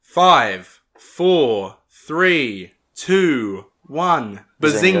5, 4, 3, 2, 1.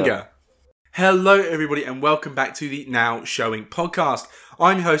 Bazinga. Hello, everybody, and welcome back to the Now Showing podcast.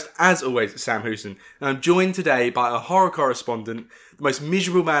 I'm your host, as always, Sam Houston, and I'm joined today by a horror correspondent, the most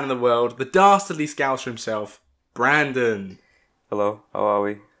miserable man in the world, the dastardly scouser himself, Brandon. Hello, how are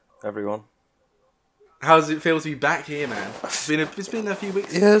we, everyone? How does it feel to be back here, man? It's been a few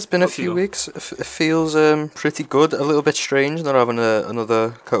weeks. Yeah, it's been a few weeks. It feels pretty good. A little bit strange not having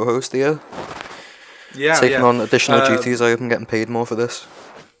another co-host here. Yeah, taking on additional duties. I hope I'm getting paid more for this.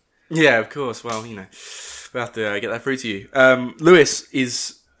 Yeah, of course. Well, you know, we'll have to get that through to you. Lewis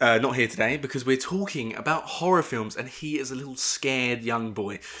is not here today because we're talking about horror films, and he is a little scared young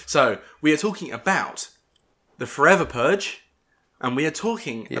boy. So we are talking about the Forever Purge. And we are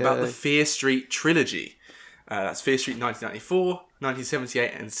talking about the Fear Street trilogy. That's Fear Street 1994, 1978,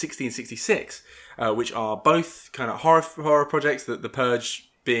 and 1666, which are both kind of horror projects. The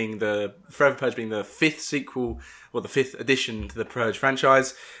Purge being the Forever Purge being the fifth sequel, or the fifth addition to the Purge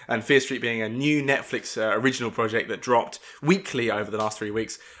franchise, and Fear Street being a new Netflix original project that dropped weekly over the last 3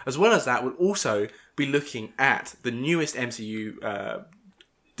 weeks. As well as that, we'll also be looking at the newest MCU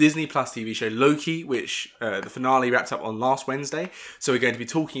Disney Plus TV show Loki, which the finale wrapped up on last Wednesday. So we're going to be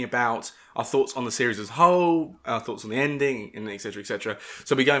talking about our thoughts on the series as a whole, our thoughts on the ending, and etc., etc.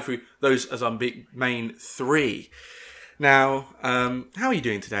 So we're going through those as our big main three. Now, how are you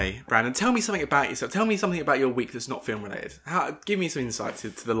doing today, Brandon? Tell me something about yourself. Tell me something about your week that's not film related. Give me some insight to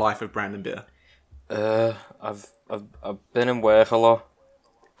the life of Brandon Beer. I've been in work a lot.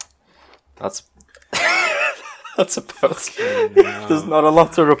 That's about. There's not a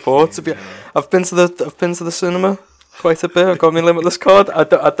lot to report. I've been to the cinema quite a bit. I've got my Limitless card. I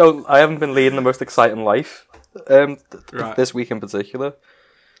haven't been leading the most exciting life. This week in particular,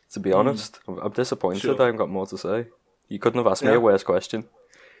 to be honest, I'm disappointed. Sure. I haven't got more to say. You couldn't have asked me a worse question.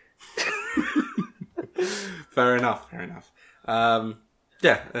 Fair enough.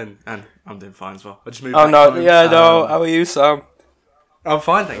 Yeah, and I'm doing fine as well. I just moved. How are you, Sam? I'm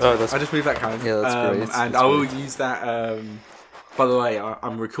fine, thanks. Oh, I just moved back home. Yeah, that's great. And I will use that. By the way,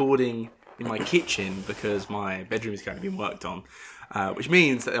 I'm recording in my kitchen because my bedroom is going to be worked on, which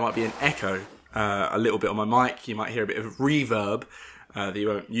means that there might be an echo a little bit on my mic. You might hear a bit of reverb that you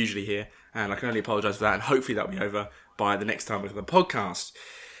won't usually hear, and I can only apologise for that. And hopefully that'll be over by the next time we do the podcast.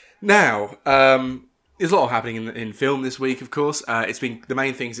 Now, there's a lot happening in film this week. Of course, it's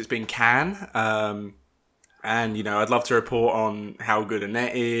been Cannes. And, you know, I'd love to report on how good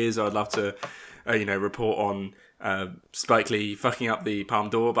Annette is. I'd love to, report on Spike Lee fucking up the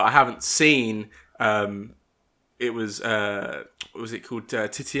Palme d'Or. But I haven't seen, it was, what was it called?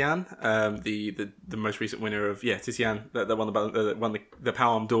 Titian, the most recent winner of, Titian, that won the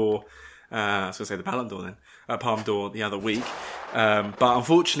Palme d'Or. I was going to say the Ballon d'Or then. Palme d'Or the other week. But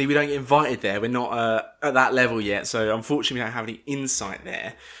unfortunately, we don't get invited there. We're not at that level yet. So unfortunately, we don't have any insight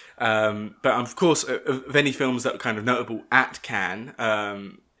there. But of course, of any films that are kind of notable at Cannes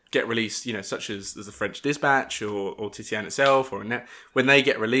get released, you know, such as The French Dispatch or Titian itself or Annette, when they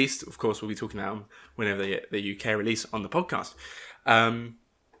get released, of course, we'll be talking about them whenever they get the UK release on the podcast.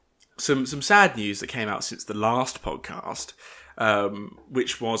 Some sad news that came out since the last podcast,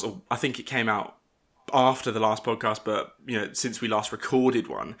 which was, I think it came out after the last podcast, but, you know, since we last recorded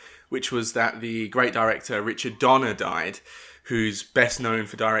one, which was that the great director Richard Donner died, who's best known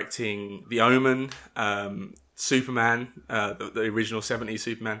for directing The Omen, Superman, the original 70s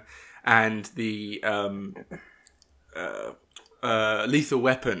Superman, and the Lethal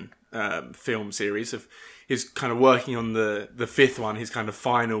Weapon film series. He's kind of working on the fifth one, his kind of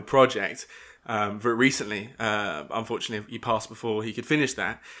final project, very recently. Unfortunately, he passed before he could finish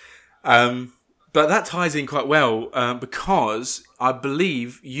that. But that ties in quite well because I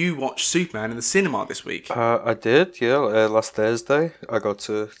believe you watched Superman in the cinema this week. I did, yeah. Last Thursday, I got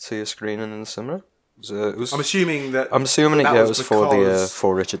to see a screening in the cinema. It was, I'm assuming it was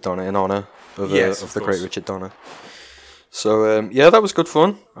for Richard Donner, in honour of the great Richard Donner. So that was good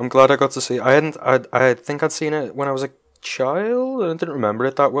fun. I'm glad I got to see it. I think I'd seen it when I was a child. I didn't remember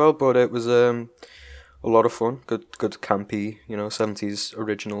it that well, but it was a lot of fun. Good campy, 70s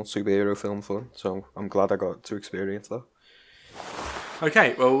original superhero film fun. So I'm glad I got to experience that.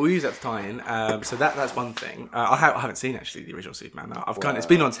 Okay, well, we'll use that to tie in. So that's one thing. I haven't seen, actually, the original Superman. It's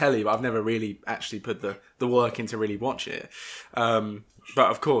been on telly, but I've never really actually put the work in to really watch it.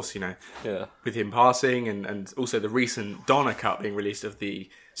 But, of course, with him passing and also the recent Donner cut being released of the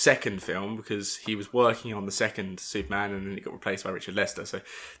second film, because he was working on the second Superman and then it got replaced by Richard Lester. So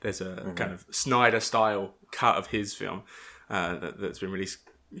there's a kind of Snyder-style cut of his film that's been released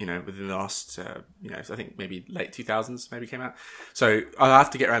within the last, I think maybe late 2000s maybe came out. So I'll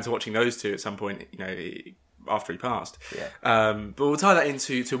have to get around to watching those two at some point, after he passed. Yeah. But we'll tie that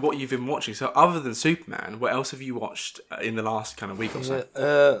into what you've been watching. So other than Superman, what else have you watched in the last kind of week or so?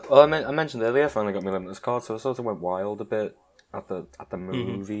 Well, I mentioned earlier, I finally got my Limitless card, so I sort of went wild a bit at the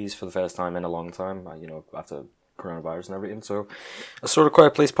movies for the first time in a long time, after coronavirus and everything. So I saw A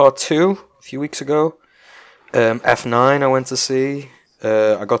Quiet Place Part 2 a few weeks ago. F9 I went to see.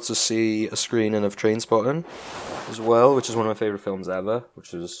 I got to see a screening of Trainspotting as well, which is one of my favourite films ever,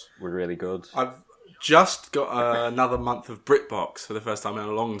 which was really good. I've just got another month of BritBox for the first time in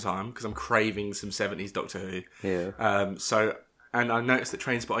a long time because I'm craving some 70s Doctor Who. Yeah. And I noticed that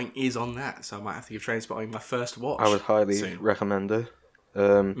Trainspotting is on that, so I might have to give Trainspotting my first watch. I would highly recommend it.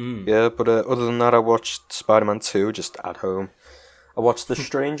 Yeah, but other than that, I watched Spider-Man 2 just at home. I watched The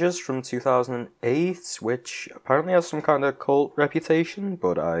Strangers from 2008, which apparently has some kind of cult reputation,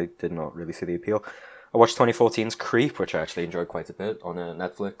 but I did not really see the appeal. I watched 2014's Creep, which I actually enjoyed quite a bit on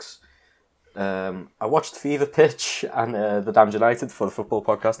Netflix. I watched Fever Pitch and The Damned United for the football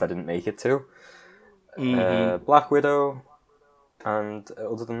podcast I didn't make it to. Black Widow, and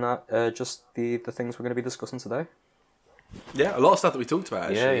other than that, just the things we're going to be discussing today. Yeah, a lot of stuff that we talked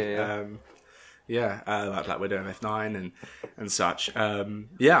about, actually. Yeah. Like Black Widow and F9 and such.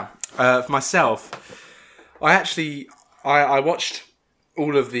 For myself, I watched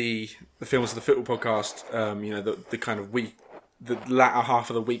all of the films of the football podcast, the kind of week, the latter half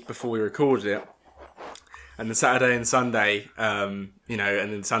of the week before we recorded it. And the Saturday and Sunday, and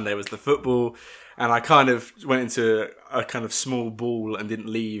then Sunday was the football. And I kind of went into a kind of small ball and didn't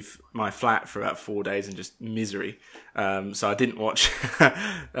leave my flat for about 4 days in just misery. So I didn't watch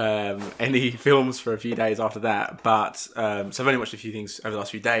any films for a few days after that. But so I've only watched a few things over the last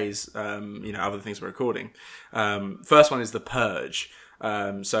few days, other things we're recording. First one is The Purge.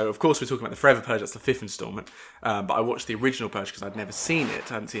 So of course we're talking about the Forever Purge, that's the 5th installment, but I watched the original Purge because I'd never seen it.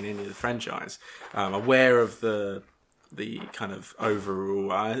 I hadn't seen any of the franchise. Aware of the kind of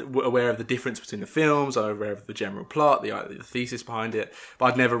overall, aware of the difference between the films, aware of the general plot, the thesis behind it, but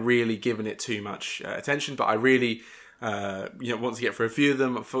I'd never really given it too much attention. But I really want to get through a few of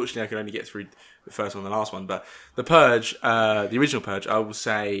them. Unfortunately, I could only get through the first one and the last one. But the Purge, the original Purge, I'll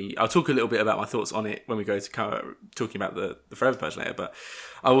talk a little bit about my thoughts on it when we go to talking about the Forever Purge later. But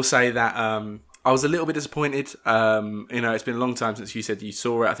I will say that I was a little bit disappointed. It's been a long time since you said you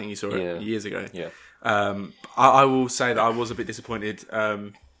saw it. I think you saw it years ago. Yeah. I will say that I was a bit disappointed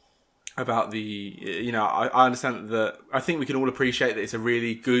about the. I understand that. I think we can all appreciate that it's a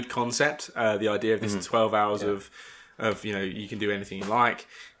really good concept. The idea of this 12 hours of you can do anything you like.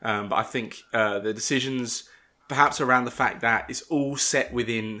 But I think the decisions, perhaps around the fact that it's all set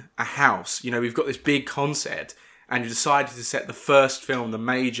within a house. We've got this big concept, and you decided to set the first film, the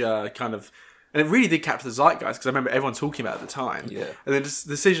major kind of. And it really did capture the zeitgeist, because I remember everyone talking about it at the time. Yeah. And then the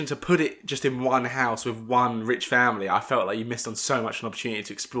decision to put it just in one house with one rich family, I felt like you missed on so much an opportunity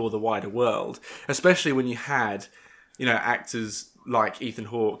to explore the wider world, especially when you had, actors like Ethan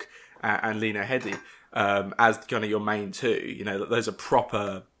Hawke and Lena Headey as kind of your main two. Those are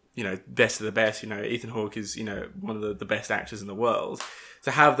proper, best of the best. Ethan Hawke is, one of the best actors in the world.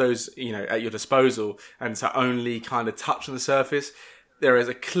 To have those, at your disposal and to only kind of touch on the surface, there is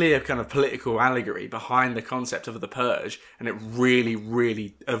a clear kind of political allegory behind the concept of the Purge, and it really,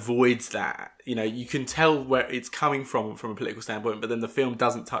 really avoids that. You can tell where it's coming from a political standpoint, but then the film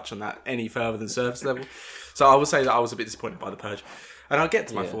doesn't touch on that any further than surface level. So I would say that I was a bit disappointed by the Purge, and I'll get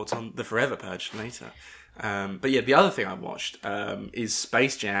to my thoughts on the Forever Purge later. But the other thing I watched is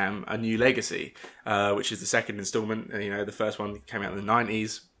Space Jam: A New Legacy, which is the second installment. The first one came out in the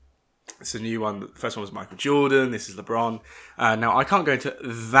 90s. It's a new one. The first one was Michael Jordan. This is LeBron. Now, I can't go into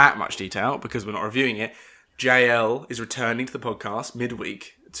that much detail because we're not reviewing it. JL is returning to the podcast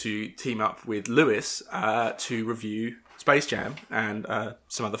midweek to team up with Lewis to review Space Jam and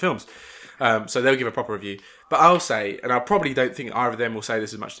some other films. So they'll give a proper review. But I'll say, and I probably don't think either of them will say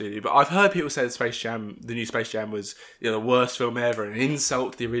this as much to you, but I've heard people say that the new Space Jam was the worst film ever, an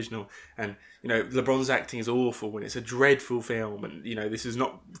insult to the original, and LeBron's acting is awful, and it's a dreadful film, and this is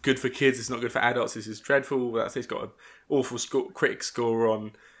not good for kids, it's not good for adults, this is dreadful. It's got an awful critic score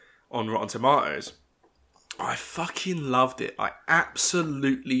on Rotten Tomatoes. I fucking loved it. I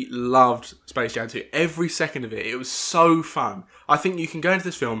absolutely loved Space Jam 2. Every second of it. It was so fun. I think you can go into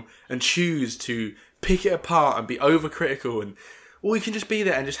this film and choose to pick it apart and be overcritical, or you can just be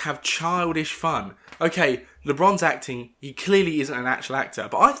there and just have childish fun. Okay, LeBron's acting, he clearly isn't an actual actor,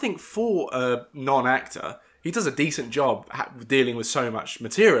 but I think for a non-actor, he does a decent job dealing with so much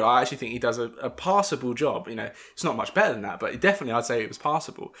material. I actually think he does a passable job. It's not much better than that, but definitely I'd say it was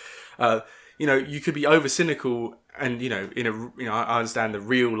passable. You could be over cynical, and I understand the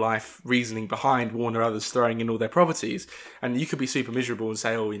real life reasoning behind Warner Brothers throwing in all their properties, and you could be super miserable and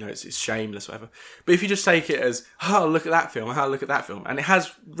say, it's shameless, whatever. But if you just take it as, look at that film, look at that film, and it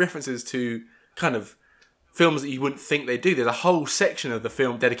has references to kind of films that you wouldn't think they do. There's a whole section of the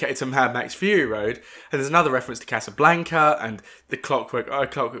film dedicated to Mad Max Fury Road, and there's another reference to Casablanca and the Clockwork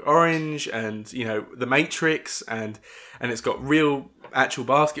Orange, and The Matrix, and it's got real actual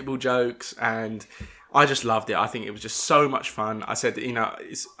basketball jokes, and I just loved it. I think it was just so much fun. I said,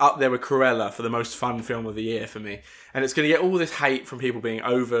 it's up there with Cruella for the most fun film of the year for me. And it's going to get all this hate from people being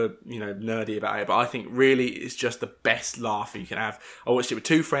over, nerdy about it. But I think really it's just the best laugh you can have. I watched it with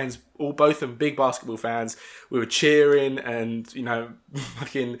two friends, both of them big basketball fans. We were cheering and,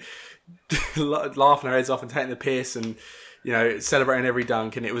 fucking laughing our heads off and taking the piss and, celebrating every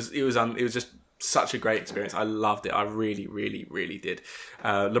dunk. And it was just such a great experience. I loved it. I really, really, really did.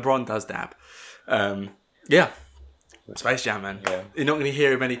 LeBron does dab. Space Jam, man. Yeah. You're not going to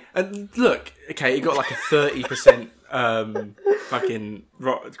hear him any. And look, okay, he got like a 30% fucking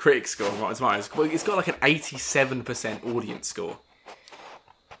critic score on Rotten Tomatoes. Well, it's got like an 87% audience score.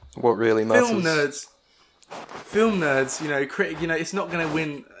 What really matters? Film nerds. Critic. It's not going to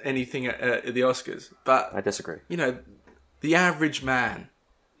win anything at the Oscars. But I disagree. The average man,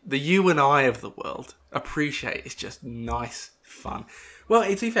 the you and I of the world, appreciate it's just nice fun. Well,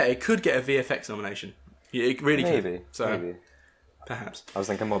 to be fair, it could get a VFX nomination. Yeah, it really could. Maybe. Perhaps. I was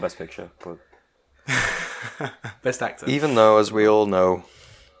thinking more Best Picture, but... Best Actor. Even though, as we all know,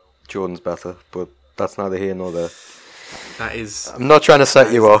 Jordan's better, but that's neither here nor there. That is... I'm not trying to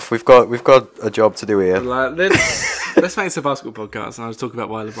set you off. We've got a job to do here. Let's make this a basketball podcast, and I was talking about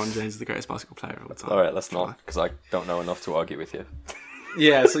why LeBron James is the greatest basketball player of all time. Alright, let's not, because I don't know enough to argue with you.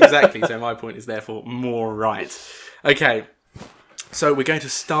 Yes, exactly. So my point is therefore more right. Okay. So we're going to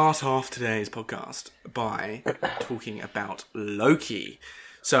start off today's podcast by talking about Loki.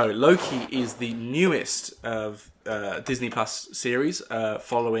 So Loki is the newest of Disney Plus series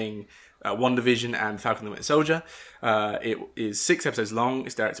following WandaVision and Falcon the Winter Soldier. It is 6 episodes long.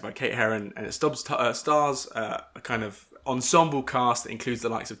 It's directed by Kate Herron, and it stars a kind of ensemble cast that includes the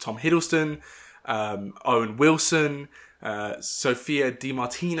likes of Tom Hiddleston, Owen Wilson, Sophia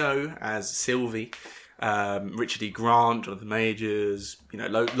DiMartino as Sylvie, Richard E. Grant, Jonathan Majors,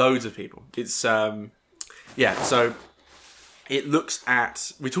 loads of people. It's so it looks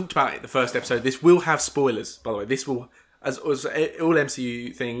at, we talked about it the first episode. This will have spoilers, by the way. This will, as all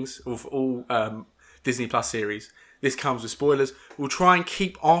MCU things, or for all Disney Plus series, this comes with spoilers. We'll try and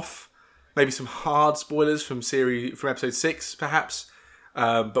keep off maybe some hard spoilers from episode 6, perhaps.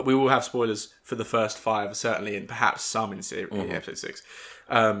 But we will have spoilers for the first 5, certainly, and perhaps some in episode 6.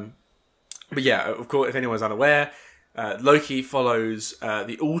 But yeah, of course, if anyone's unaware, Loki follows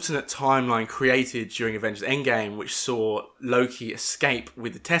the alternate timeline created during Avengers Endgame, which saw Loki escape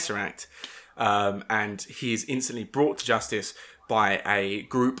with the Tesseract, and he is instantly brought to justice by a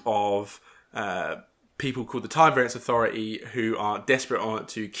group of people called the Time Variance Authority, who are desperate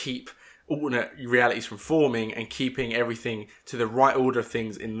to keep alternate realities from forming and keeping everything to the right order of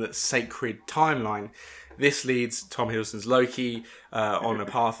things in the sacred timeline. This leads Tom Hiddleston's Loki on a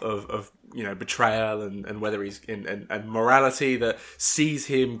path of betrayal and whether he's and morality that sees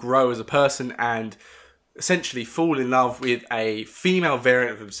him grow as a person and essentially fall in love with a female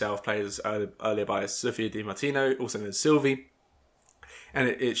variant of himself, played earlier by Sophia DiMartino, also known as Sylvie. And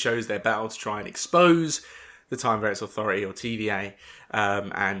it shows their battle to try and expose the Time Variance Authority, or TVA,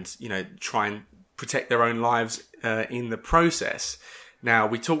 and try and protect their own lives in the process. Now,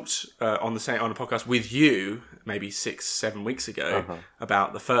 we talked on a podcast with you maybe 6-7 weeks ago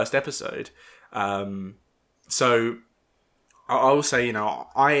about the first episode. So I will say,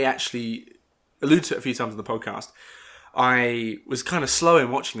 I actually alluded to it a few times on the podcast. I was kind of slow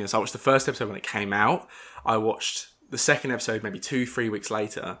in watching this. I watched the first episode when it came out. I watched the second episode maybe 2-3 weeks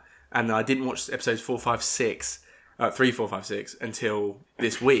later, and I didn't watch episodes 3, 4, 5, 6 until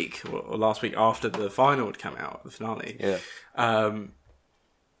this week or last week after the final had come out, the finale. Yeah.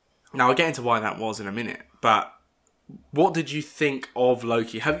 Now I'll get into why that was in a minute, but what did you think of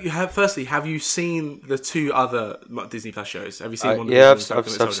Loki? Have you seen the 2 other Disney Plus shows? Have you seen one? Yeah, I've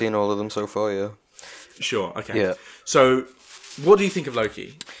seen all of them so far. Yeah. Sure. Okay. Yeah. So, what do you think of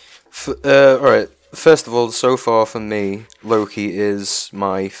Loki? All right. First of all, so far for me, Loki is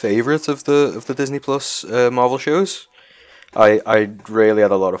my favourite of the Disney Plus Marvel shows. I really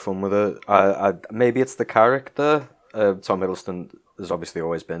had a lot of fun with it. Maybe it's the character. Tom Hiddleston has obviously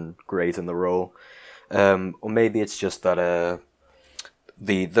always been great in the role. Or maybe it's just that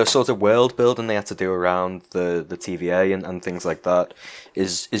the sort of world building they had to do around the TVA and things like that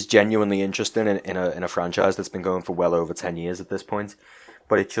is genuinely interesting in a franchise that's been going for well over 10 years at this point.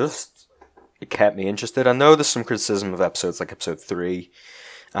 But it kept me interested. I know there's some criticism of episodes like episode 3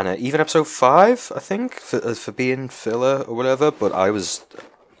 and even episode 5, I think, for being filler or whatever, but I was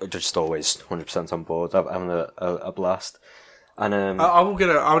just always 100% on board. I'm having a blast. And I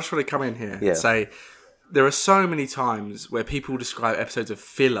just want to come in here and say there are so many times where people describe episodes of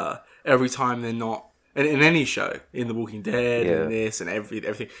filler every time they're not in any show, in The Walking Dead, and this and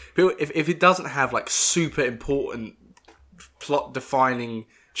everything. People, if it doesn't have like super important plot defining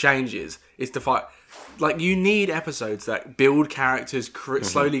changes, it's like you need episodes that build characters,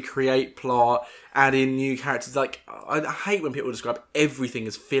 slowly create plot, add in new characters. Like I hate when people describe everything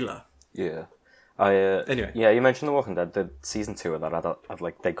as filler. Yeah. Anyway. Yeah, you mentioned The Walking Dead. The season 2 of that, I'd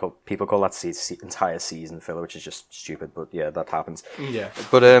like people call that entire season filler, which is just stupid. But yeah, that happens. Yeah.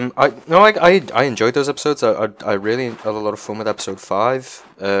 But I enjoyed those episodes. I really had a lot of fun with episode 5.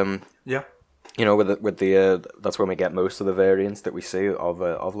 Yeah. You know, with the that's when we get most of the variants that we see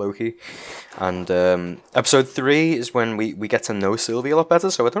of Loki, and episode 3 is when we get to know Sylvie a lot better.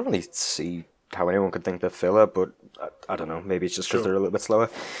 So I don't really see how anyone could think they're filler, but I don't know. Maybe it's just because they're a little bit slower.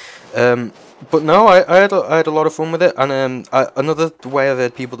 But no, I had a lot of fun with it, and another way I've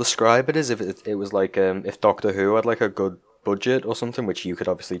heard people describe it is if it was like if Doctor Who had like a good budget or something, which you could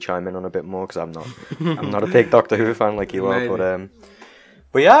obviously chime in on a bit more because I'm not a big Doctor Who fan like you are,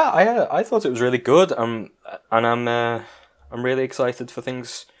 but yeah, I thought it was really good, and I'm really excited for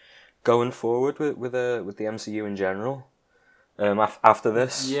things going forward with the MCU in general. After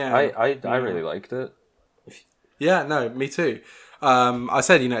this, I really liked it. Yeah, no, me too. I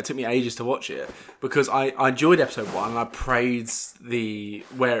said, it took me ages to watch it because I enjoyed episode 1 and I praised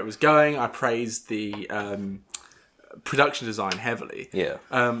where it was going. I praised the production design heavily. Yeah.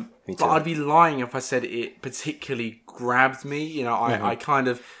 Me too. But I'd be lying if I said it particularly grabbed me. I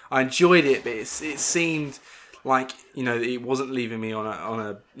enjoyed it, but it seemed like, it wasn't leaving me on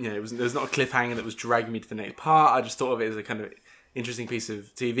a there's not a cliffhanger that was dragging me to the next part. I just thought of it as a kind of interesting piece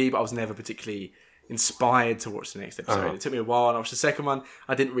of TV, but I was never particularly inspired to watch the next episode. It took me a while, and I watched the second one.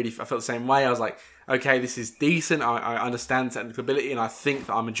 I felt the same way. I was like, okay, this is decent. I understand technical ability, and I think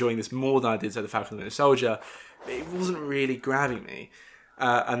that I'm enjoying this more than I did The Falcon and the Soldier. But it wasn't really grabbing me.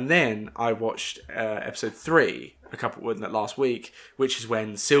 And then I watched episode 3 last week, which is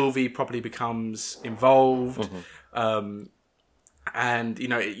when Sylvie properly becomes involved. And,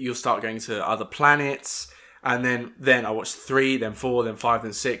 you'll start going to other planets. And then I watched 3, then 4, then 5,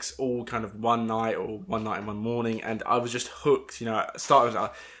 then 6, all kind of one night and one morning. And I was just hooked.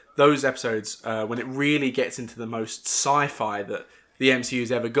 Those episodes, when it really gets into the most sci-fi that the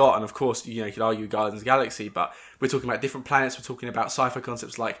MCU's ever got. And of course, you could argue Guardians of the Galaxy, but we're talking about different planets. We're talking about sci-fi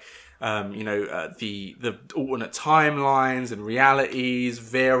concepts like, the alternate timelines and realities,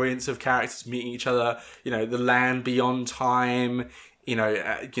 variants of characters meeting each other, the land beyond time,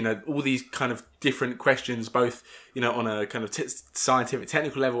 all these kind of different questions, both, on a kind of scientific,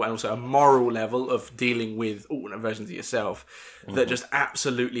 technical level and also a moral level of dealing with alternate versions of yourself that just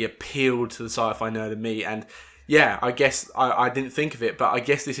absolutely appealed to the sci-fi nerd in me. And yeah, I guess I didn't think of it, but I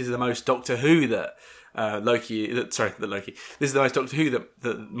guess this is the most Doctor Who that Loki. This is the most Doctor Who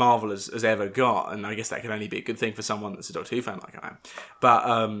that Marvel has ever got, and I guess that can only be a good thing for someone that's a Doctor Who fan like I am. But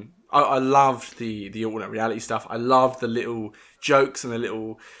I loved the alternate reality stuff. I loved the little jokes and the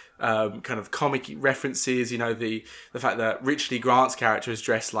little kind of comic references. The fact that Richard E. Grant's character is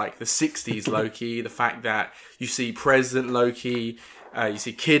dressed like the 60s Loki. The fact that you see President Loki, you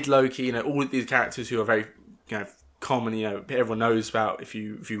see Kid Loki. All of these characters who are very common. Everyone knows about if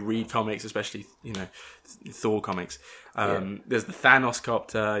you read comics, especially Thor comics. There's the Thanos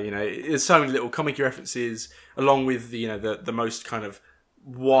copter. There's so many little comic references, along with the most kind of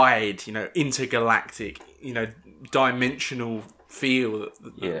wide, intergalactic, dimensional feel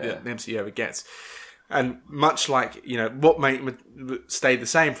that the MCU ever gets. And much like, what stayed the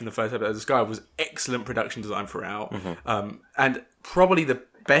same from the first episode of the Sky was excellent production design throughout. And probably the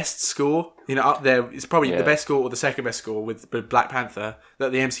best score, up there, it's probably the best score or the second best score with Black Panther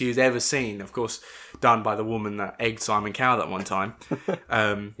that the MCU's ever seen. Of course, done by the woman that egged Simon Cowell that one time.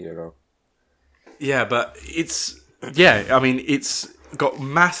 Yeah, but it's got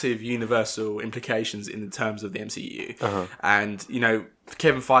massive universal implications in the terms of the MCU. And,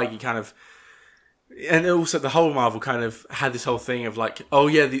 Kevin Feige kind of And also the whole Marvel kind of had this whole thing of like, oh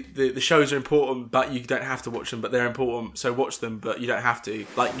yeah, the shows are important, but you don't have to watch them, but they're important, so watch them, but you don't have to.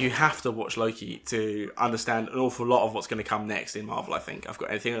 Like, you have to watch Loki to understand an awful lot of what's going to come next in Marvel, I think. I've got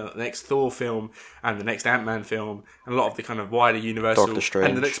anything on the next Thor film, and the next Ant-Man film, and a lot of the kind of wider Universal, Doctor Strange,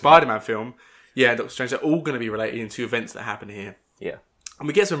 and the next Spider-Man film. Yeah, Doctor Strange, they're all going to be related into events that happen here. Yeah. And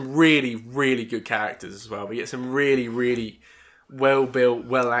we get some really, really good characters as well. We get some really, really well-built,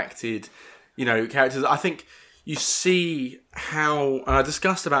 well-acted, characters. I think you see how, and I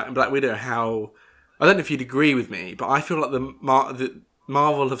discussed about in Black Widow how, I don't know if you'd agree with me, but I feel like the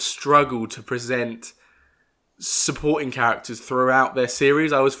Marvel have struggled to present supporting characters throughout their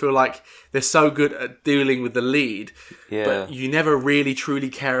series. I always feel like they're so good at dealing with the lead, but you never really truly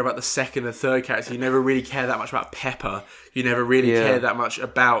care about the second and third character. You never really care that much about Pepper. You never really care that much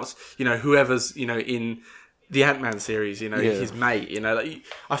about, whoever's, in the Ant-Man series, his mate, like,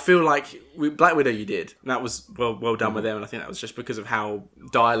 I feel like with Black Widow you did, and that was well done with them, and I think that was just because of how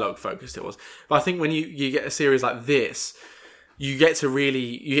dialogue focused it was. But I think when you get a series like this, you get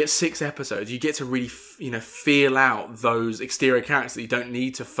 6 episodes, you get to really, feel out those exterior characters that you don't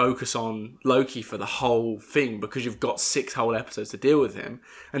need to focus on Loki for the whole thing, because you've got 6 whole episodes to deal with him.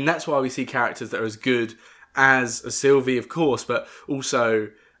 And that's why we see characters that are as good as Sylvie, of course, but also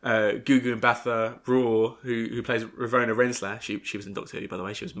Gugu Mbatha Raw, who plays Ravonna Renslayer. She was in Doctor Who, by the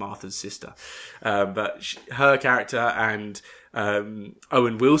way. She was Martha's sister. But her character and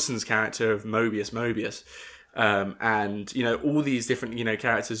Owen Wilson's character of Mobius. And, all these different,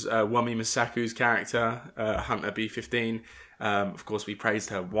 characters. Wami Masaku's character, Hunter B-15. Of course, we praised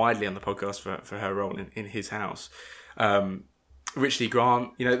her widely on the podcast for her role in His House. Richard E.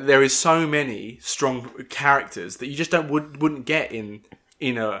 Grant. There is so many strong characters that you just wouldn't get in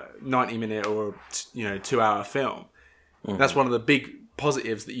a 90-minute or 2-hour film. Mm-hmm. That's one of the big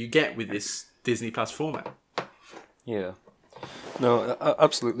positives that you get with this Disney Plus format. Yeah. No,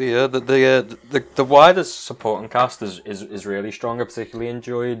 absolutely. Yeah, the wider supporting cast is really strong. I particularly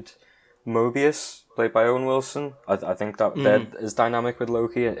enjoyed Mobius, played by Owen Wilson. I think that his dynamic with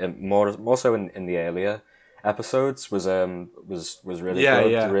Loki, and more so in the earlier episodes, was really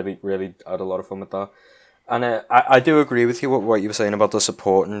good. Yeah. Really had a lot of fun with that. And I do agree with you what you were saying about the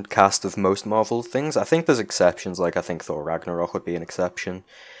supporting cast of most Marvel things. I think there's exceptions, like I think Thor Ragnarok would be an exception.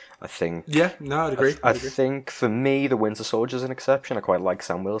 I think... Yeah, no, I'd agree. I think for me, the Winter Soldier's an exception. I quite like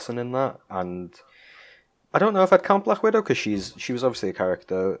Sam Wilson in that. And I don't know if I'd count Black Widow, because she was obviously a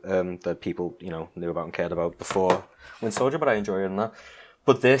character that people knew about and cared about before Winter Soldier, but I enjoy her in that.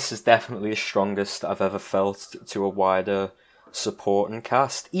 But this is definitely the strongest I've ever felt to a wider supporting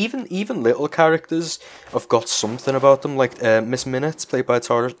cast. Even little characters have got something about them, like Miss Minutes, played by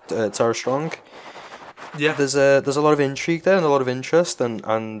Tara Strong. Yeah, there's a lot of intrigue there and a lot of interest, and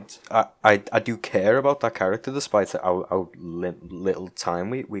I do care about that character despite how little time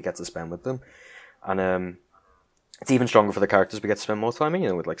we get to spend with them, and it's even stronger for the characters we get to spend more time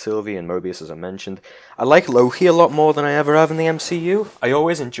in, with like Sylvie and Mobius, as I mentioned. I like Loki a lot more than I ever have in the MCU. I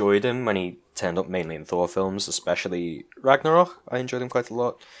always enjoyed him when he turned up mainly in Thor films, especially Ragnarok. I enjoyed him quite a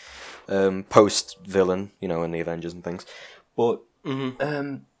lot. Post-villain, in the Avengers and things. But,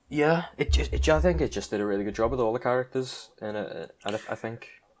 yeah, I think it just did a really good job with all the characters, and I think...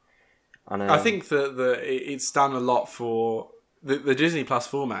 I think that it's done a lot for... The Disney Plus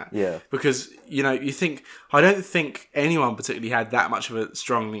format. Yeah. Because, you think... I don't think anyone particularly had that much of a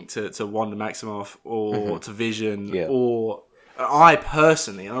strong link to Wanda Maximoff or to Vision or... I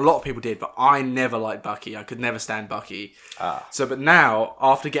personally, and a lot of people did, but I never liked Bucky. I could never stand Bucky. But now,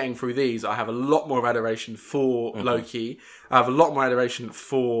 after getting through these, I have a lot more adoration for Loki. I have a lot more adoration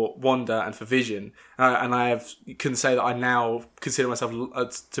for Wanda and for Vision. And can say that I now consider myself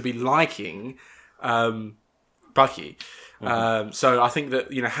to be liking Bucky. So I think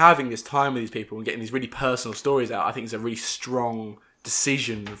that having this time with these people and getting these really personal stories out, I think is a really strong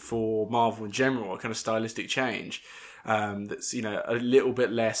decision for Marvel in general, a kind of stylistic change that's a little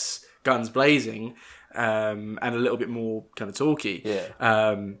bit less guns blazing and a little bit more kind of talky.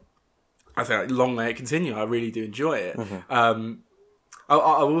 I think long may it continue. I really do enjoy it.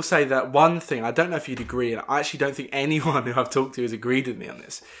 I will say that one thing, I don't know if you'd agree, and I actually don't think anyone who I've talked to has agreed with me on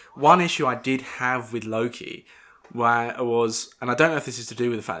this. One issue I did have with Loki was, and I don't know if this is to do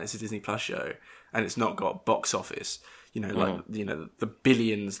with the fact that it's a Disney Plus show and it's not got box office, the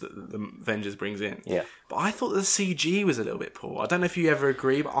billions that the Avengers brings in. Yeah. But I thought the CG was a little bit poor. I don't know if you ever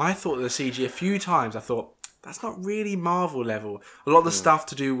agree, but I thought the CG a few times, I thought, that's not really Marvel level. A lot of the stuff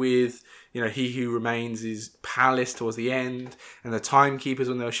to do with, He Who Remains' is palace towards the end, and the Timekeepers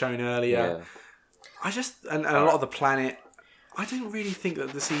when they were shown earlier. Yeah. And a lot of the planet, I didn't really think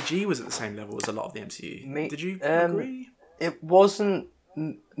that the CG was at the same level as a lot of the MCU. Did you agree? It wasn't.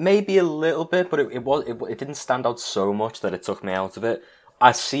 Maybe a little bit, but it didn't stand out so much that it took me out of it.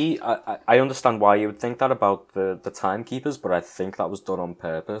 I understand why you would think that about the Timekeepers, but I think that was done on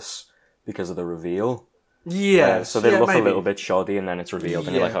purpose because of the reveal. Yeah. So they look a little bit shoddy, and then it's revealed,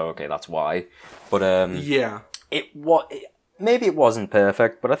 and you're like, oh, okay, that's why. But maybe it wasn't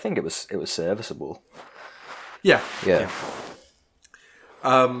perfect, but I think it was serviceable. Yeah. Yeah.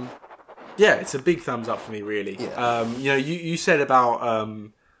 Yeah, it's a big thumbs up for me, really. Yeah. You said about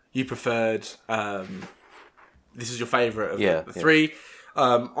you preferred this is your favourite of the three.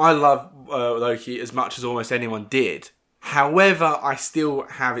 I love Loki as much as almost anyone did. However, I still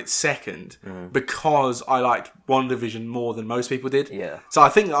have it second because I liked WandaVision more than most people did. Yeah. So I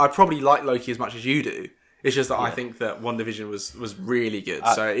think that I probably like Loki as much as you do. It's just that I think that WandaVision was really good.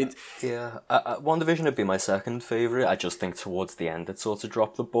 WandaVision would be my second favourite. I just think towards the end it sort of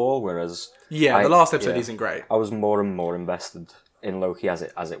dropped the ball, whereas the last episode isn't great. I was more and more invested in Loki as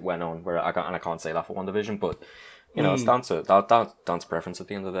it went on. I can't say that for WandaVision, but it's down to preference at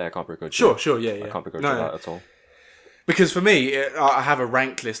the end of the day. I can't begrudge. Sure, yeah. I can't begrudge that at all. Because for me, I have a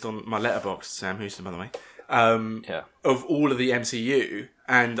rank list on my letterbox, Sam Houston, by the way, of all of the MCU,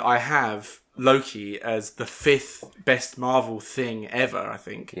 and I have Loki as the 5th best Marvel thing ever, I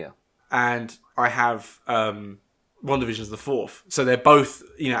think. Yeah. And I have WandaVision as the 4th. So they're both,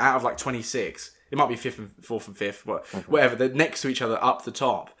 out of like 26. It might be 4th and 5th, but whatever. They're next to each other up the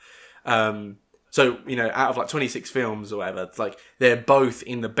top. So, out of like 26 films or whatever, it's like they're both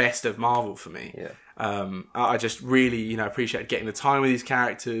in the best of Marvel for me. Yeah. I just really, appreciate getting the time with these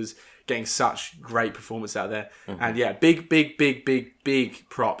characters, getting such great performance out there. And big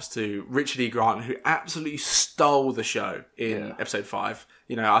props to Richard E. Grant, who absolutely stole the show in episode 5.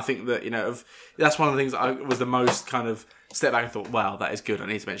 I think that, that's one of the things that I was the most kind of step back and thought, wow, that is good. I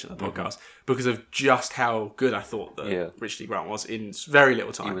need to mention that podcast because of just how good I thought that Richard E. Grant was in very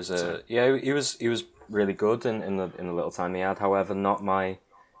little time. He was really good in the little time he had. However, not my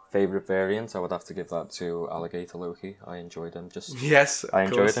favourite variant. I would have to give that to Alligator Loki. I enjoyed him I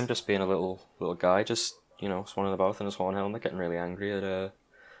enjoyed him just being a little guy, just swanning about in his horn helmet, getting really angry at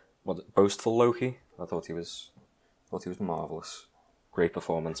boastful Loki. I thought he was marvellous. Great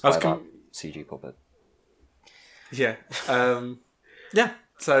performance by that CG puppet. Yeah.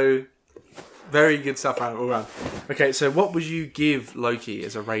 So very good stuff all around. Okay, so what would you give Loki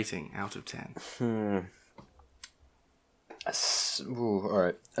as a rating out of 10?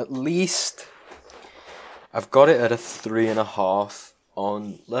 Alright. At least I've got it at a 3.5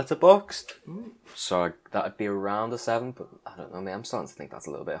 on Letterboxd. So that'd be around a 7, but I don't know, man. I'm starting to think that's a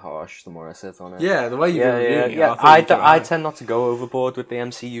little bit harsh the more I sit on it. Yeah, the way you've been reviewing it. I tend not to go overboard with the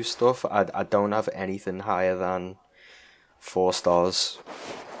MCU stuff. I don't have anything higher than 4 stars.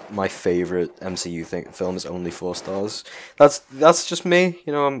 My favourite MCU film is only 4 stars. That's just me.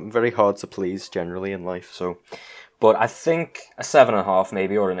 I'm very hard to please generally in life, so... But I think a 7.5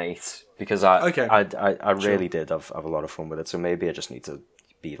 maybe, or an 8, because I really did have a lot of fun with it. So maybe I just need to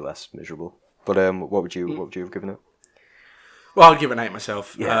be less miserable. But what would you have given it? Well, I'll give it an 8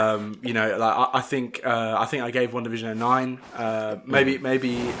 myself. Yeah. I think I gave WandaVision a 9. Maybe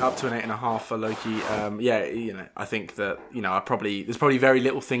up to an 8.5 for Loki. I think that there's probably very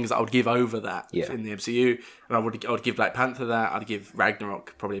little things that I would give over that in the MCU, and I would give Black Panther that. I'd give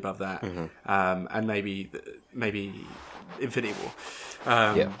Ragnarok probably above that, and maybe Infinity War.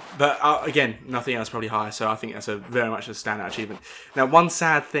 But again, nothing else probably higher. So I think that's very much a standout achievement. Now, one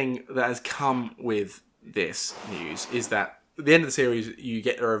sad thing that has come with this news is that at the end of the series, you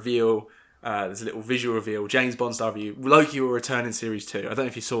get a reveal. There's a little visual reveal. James Bond style review. Loki will return in series 2. I don't know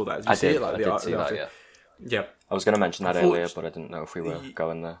if you saw that. I did see that. Yeah. I was going to mention that earlier, but I didn't know if we were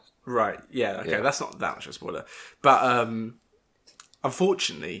going there. Right. Yeah. Okay. Yeah. That's not that much of a spoiler. But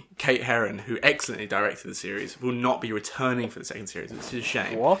unfortunately, Kate Herron, who excellently directed the series, will not be returning for the second series. It's a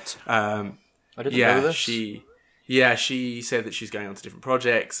shame. What? I didn't know this. She said that she's going on to different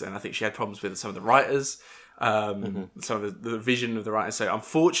projects, and I think she had problems with some of the writers. Some of the vision of the writers. So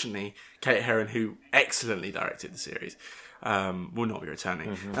unfortunately, Kate Herron, who excellently directed the series, will not be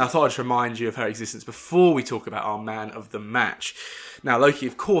returning. And I thought I'd remind you of her existence before we talk about our man of the match. Now, Loki,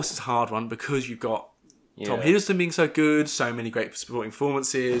 of course, is a hard one because you've got Tom Hiddleston being so good, so many great supporting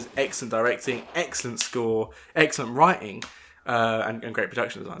performances, excellent directing, excellent score, excellent writing, and great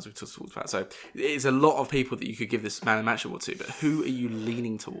production design, as we've talked about. So it's a lot of people that you could give this man of the match award to, but who are you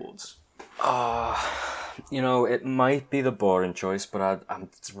leaning towards? It might be the boring choice, but I'm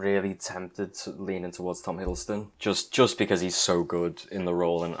really tempted to lean in towards Tom Hiddleston, just because he's so good in the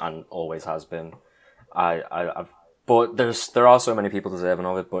role and always has been. But there are so many people deserving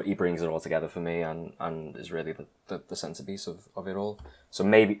of it, but he brings it all together for me and is really the centerpiece of it all. So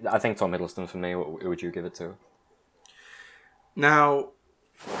maybe, I think Tom Hiddleston for me. What would you give it to? Now,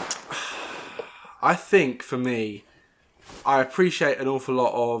 I think for me, I appreciate an awful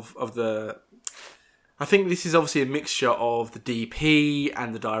lot of the... I think this is obviously a mixture of the DP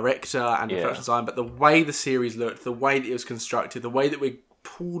and the director and the production design, but the way the series looked, the way that it was constructed, the way that we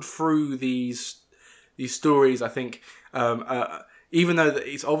pulled through these stories, I think, even though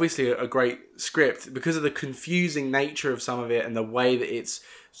that it's obviously a great script, because of the confusing nature of some of it and the way that it's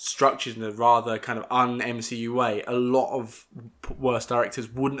structured in a rather kind of un-MCU way, a lot of worse directors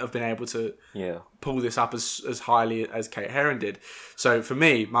wouldn't have been able to pull this up as highly as Kate Herron did. So for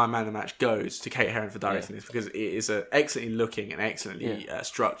me, my man of the match goes to Kate Herron for directing this, because it is an excellently looking and excellently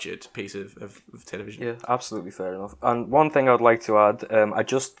structured piece of television. Yeah, absolutely fair enough. And one thing I'd like to add, I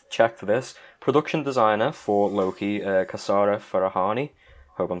just checked for this, production designer for Loki, Kasara Farahani,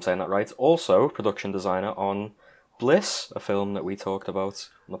 hope I'm saying that right, also production designer on Bliss, a film that we talked about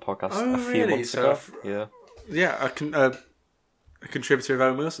on the podcast a few months ago. A contributor of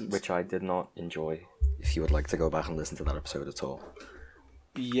Owen Wilson's. Which I did not enjoy, if you would like to go back and listen to that episode at all.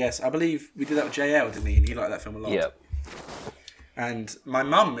 Yes, I believe we did that with JL, didn't he? And he liked that film a lot. Yeah. And my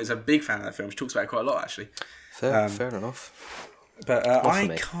mum is a big fan of that film. She talks about it quite a lot, actually. Fair enough. But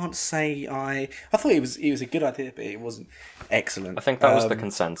I can't say I thought it was a good idea, but it wasn't excellent. I think that was the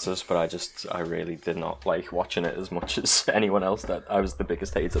consensus, but I really did not like watching it as much as anyone else. That I was the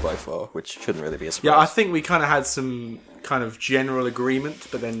biggest hater by far, which shouldn't really be a surprise. Yeah, I think we kind of had some kind of general agreement,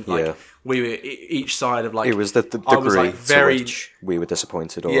 but then we were each side of like... It was the degree to which we were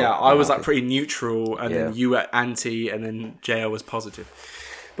disappointed. I was like pretty neutral, and then you were anti, and then JL was positive.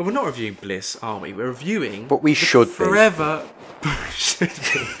 But we're not reviewing Bliss, are we? We're reviewing... But we should be. Forever...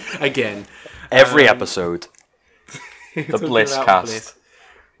 Again. Every episode. The Bliss cast. Bliss.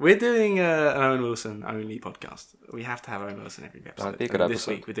 We're doing an Owen Wilson only podcast. We have to have Owen Wilson every episode. That'd be a good episode. This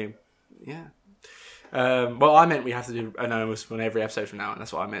week we're doing... Yeah. Well, I meant we have to do an Owen Wilson on every episode from now on.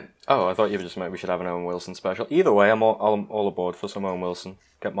 That's what I meant. Oh, I thought you just meant we should have an Owen Wilson special. Either way, I'm all aboard for some Owen Wilson.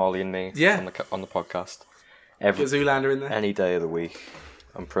 Get Molly and me on the podcast. Get Zoolander in there. Any day of the week.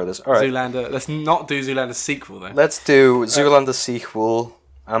 I'm pro this. All right. Zoolander. Let's not do Zoolander's sequel, though. Let's do Zoolander's sequel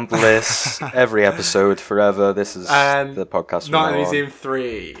and Bliss every episode forever. This is the podcast from now on. in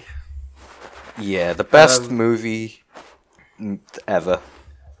 3. Yeah, the best movie ever.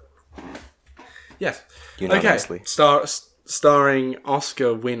 Yes. Unanimously. Okay. Starring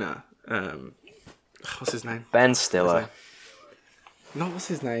Oscar winner. What's his name? Ben Stiller. What's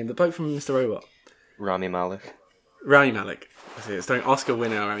his name? The bloke from Mr. Robot. Rami Malek. That's it. Starring Oscar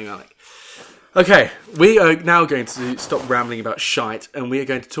winner Rami Malek. Okay, we are now going to stop rambling about shite, and we are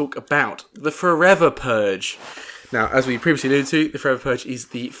going to talk about the Forever Purge. Now, as we previously alluded to, the Forever Purge is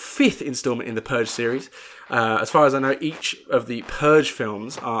the 5th instalment in the Purge series. As far as I know, each of the Purge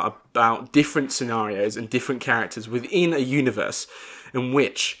films are about different scenarios and different characters within a universe in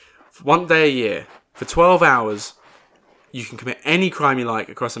which, one day a year, for 12 hours, you can commit any crime you like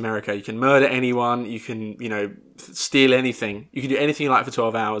across America. You can murder anyone. You can, steal anything. You can do anything you like for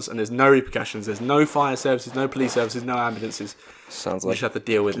 12 hours, and there's no repercussions. There's no fire services, no police services, no ambulances. Sounds you like just have to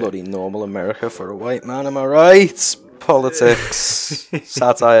deal with bloody normal America for a white man. Am I right? Politics,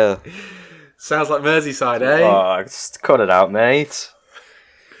 satire. Sounds like Merseyside, eh? Oh, just cut it out, mate.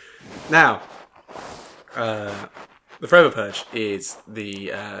 Now, the Forever Purge is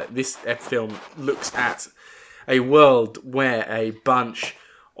this film looks at a world where a bunch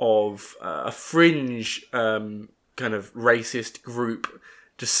of a fringe kind of racist group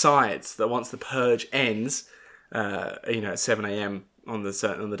decides that once the purge ends, at 7 a.m. on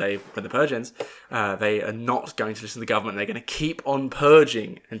the day when the purge ends, they are not going to listen to the government. They're going to keep on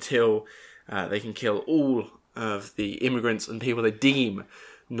purging until they can kill all of the immigrants and people they deem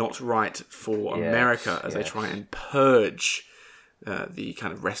not right for America as they try and purge the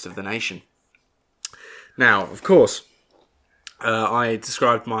kind of rest of the nation. Now, of course, I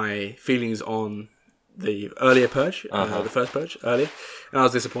described my feelings on the earlier Purge, the first Purge, earlier, and I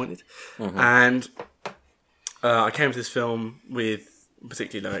was disappointed. Mm-hmm. And I came to this film with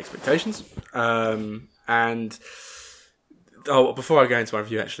particularly low expectations. Before I go into my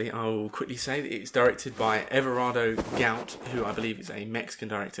review, actually, I will quickly say that it's directed by Everardo Gout, who I believe is a Mexican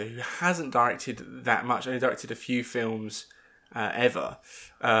director who hasn't directed that much, only directed a few films ever.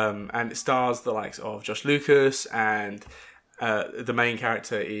 And it stars the likes of Josh Lucas, and the main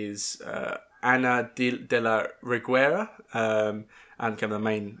character is Ana de la Reguera, and kind of the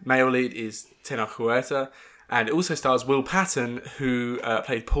main male lead is Tenoch Huerta, and it also stars Will Patton, who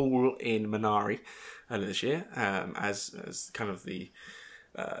played Paul in Minari. earlier this year, as kind of the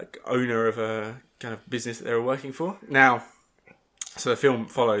owner of a kind of business that they were working for. Now, so the film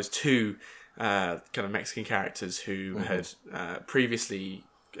follows two kind of Mexican characters who had previously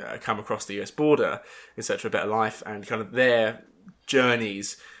come across the US border in search of a better life, and kind of their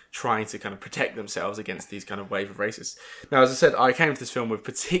journeys trying to kind of protect themselves against these kind of wave of racists. Now, as I said, I came to this film with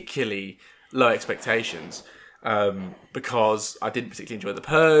particularly low expectations because I didn't particularly enjoy The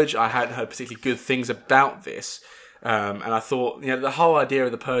Purge. I hadn't heard particularly good things about this. And I thought, the whole idea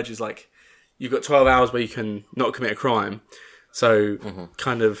of The Purge is like, you've got 12 hours where you can not commit a crime. So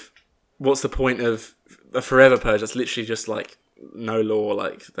kind of, what's the point of a Forever Purge? That's literally just like no law.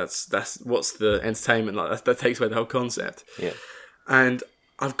 Like that's what's the entertainment like? That takes away the whole concept. Yeah. And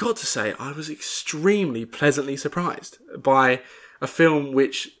I've got to say, I was extremely pleasantly surprised by a film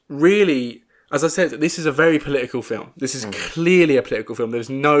which really, as I said, this is a very political film. This is clearly a political film.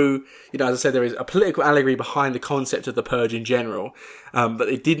 There's no, as I said, there is a political allegory behind the concept of the Purge in general, but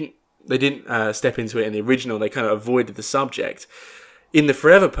they didn't step into it in the original. They kind of avoided the subject. In the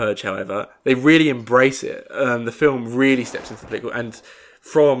Forever Purge, however, they really embrace it. The film really steps into the political, and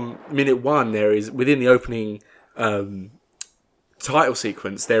from minute one, there is, within the opening title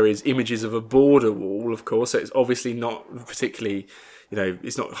sequence, there is images of a border wall, of course, so it's obviously not particularly,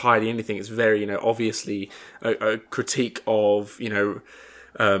 it's not hiding anything. It's very, obviously a critique of,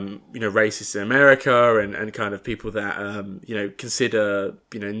 racists in America and kind of people that, consider,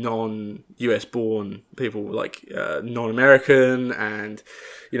 non-US born people like non-American, and,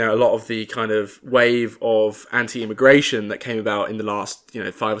 a lot of the kind of wave of anti-immigration that came about in the last,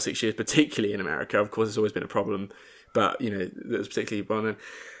 5 or 6 years, particularly in America. Of course, it's always been a problem, but, that was particularly prominent.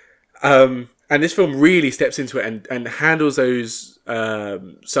 And this film really steps into it and handles those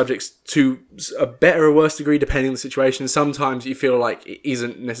subjects to a better or worse degree, depending on the situation. Sometimes you feel like it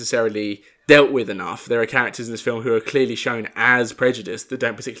isn't necessarily dealt with enough. There are characters in this film who are clearly shown as prejudiced that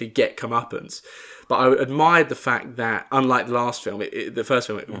don't particularly get comeuppance. But I admired the fact that, unlike the last film, the first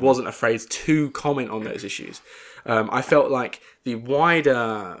film, it wasn't afraid to comment on those issues. I felt like the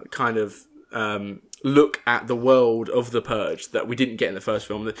wider kind of look at the world of The Purge that we didn't get in the first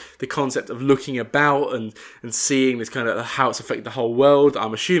film, the concept of looking about and seeing this kind of how it's affected the whole world,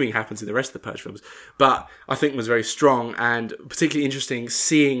 I'm assuming happens in the rest of the Purge films, but I think was very strong and particularly interesting,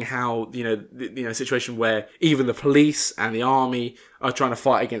 seeing how a situation where even the police and the army are trying to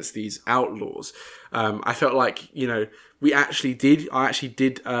fight against these outlaws. I felt like I actually did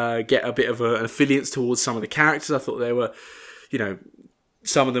get a bit of an affiliance towards some of the characters. I thought they were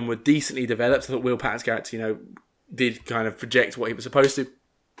some of them were decently developed. I thought Will Patton's character, did kind of project what he was supposed to.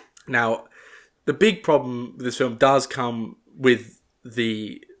 Now, the big problem with this film does come with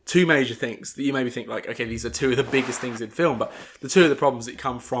the two major things that you maybe think like, okay, these are two of the biggest things in film, but the two of the problems that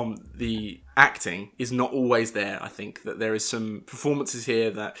come from the acting is not always there. I think that there is some performances here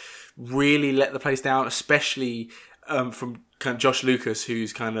that really let the place down, especially from kind of Josh Lucas,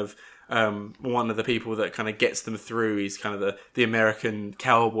 who's kind of one of the people that kind of gets them through. He's kind of the American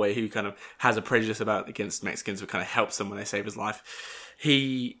cowboy who kind of has a prejudice against Mexicans, who kind of helps them when they save his life.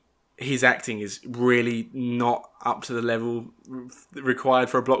 His acting is really not up to the level required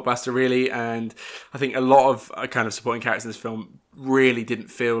for a blockbuster, really, and I think a lot of kind of supporting characters in this film really didn't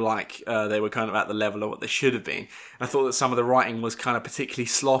feel like they were kind of at the level of what they should have been. And I thought that some of the writing was kind of particularly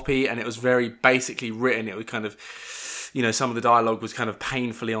sloppy, and it was very basically written. It was kind of, some of the dialogue was kind of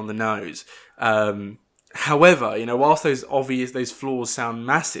painfully on the nose. However, whilst those flaws sound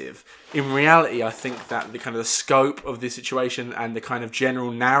massive, in reality, I think that the kind of the scope of this situation and the kind of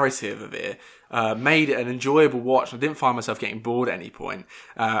general narrative of it made it an enjoyable watch. I didn't find myself getting bored at any point.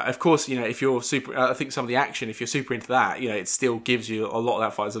 Of course, if you're super, I think some of the action, if you're super into that, it still gives you a lot of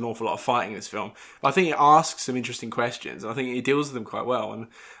that fight. There's an awful lot of fighting in this film. But I think it asks some interesting questions, and I think it deals with them quite well. And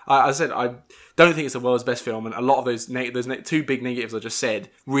as I said, I don't think it's the world's best film, and a lot of those two big negatives I just said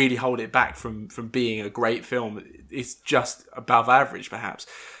really hold it back from being a great film. It's just above average, perhaps.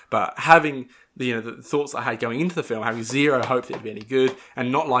 But having the thoughts I had going into the film, having zero hope that it'd be any good, and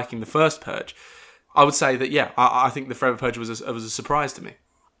not liking the first Purge, I would say that I think the Forever Purge was a surprise to me.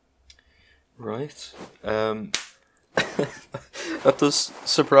 Right, that does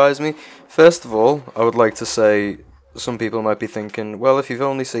surprise me. First of all, I would like to say some people might be thinking, well, if you've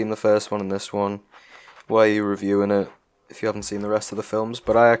only seen the first one and this one, why are you reviewing it if you haven't seen the rest of the films?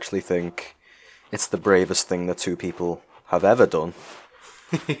 But I actually think it's the bravest thing that two people have ever done.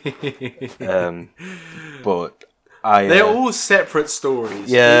 But they're all separate stories.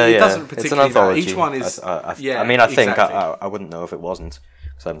 It doesn't particularly. It's an anthology. Each one is. I think exactly. I wouldn't know if it wasn't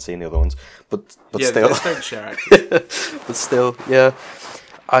because I haven't seen the other ones. But still, don't share actors. But still, yeah.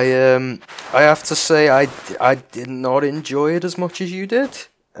 I have to say I did not enjoy it as much as you did.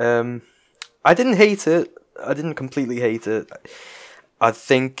 I didn't hate it. I didn't completely hate it. I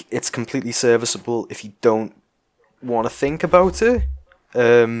think it's completely serviceable if you don't want to think about it.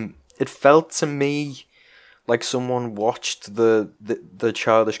 It felt to me like someone watched the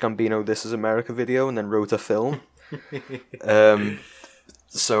Childish Gambino "This Is America" video and then wrote a film. The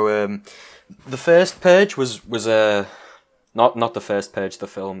first Purge was not the first Purge, the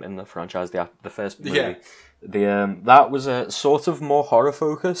film in the franchise, the first movie. Yeah. That was sort of more horror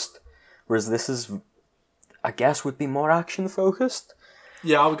focused, whereas this is, I guess, would be more action focused.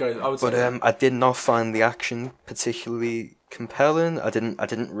 Yeah, I would say. But I did not find the action particularly compelling. I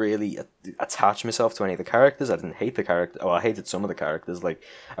didn't really attach myself to any of the characters. I didn't hate the character. Oh, I hated some of the characters. Like,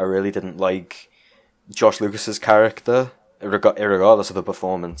 I really didn't like Josh Lucas's character, regardless of the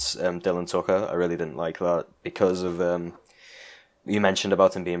performance. Dylan Tucker, I really didn't like that because of you mentioned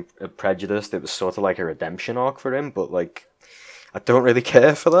about him being prejudiced. It was sort of like a redemption arc for him, but like, I don't really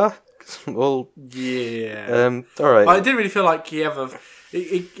care for that. Well, yeah. All right. I didn't really feel like he ever.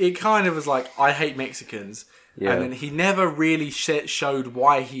 It kind of was like, I hate Mexicans. Yeah. And then he never really showed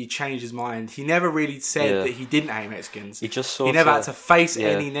why he changed his mind. He never really said that he didn't hate Mexicans. He never had to face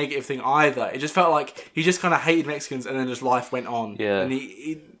any negative thing either. It just felt like he just kind of hated Mexicans, and then just life went on. Yeah. And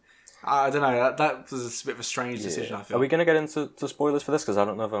I don't know. That was a bit of a strange decision. I feel. Are we going to get into spoilers for this? Because I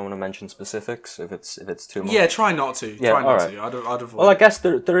don't know if I want to mention specifics. If it's too much. Yeah, try not to. Yeah, try not right. to. I'd avoid. Well, I guess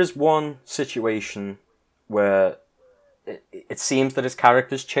there is one situation where it seems that his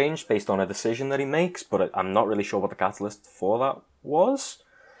character's changed based on a decision that he makes, but I'm not really sure what the catalyst for that was.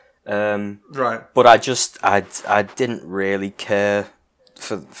 Right. But I didn't really care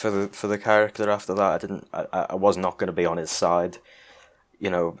for the character after that. I was not going to be on his side. You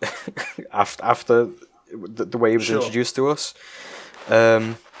know, after the way he was introduced to us.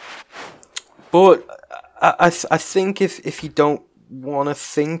 But I think if you don't want to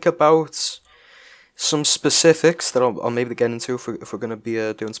think about some specifics that I'll maybe get into if we're going to be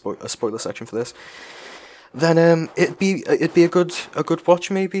doing a spoiler section for this, then it'd be a good watch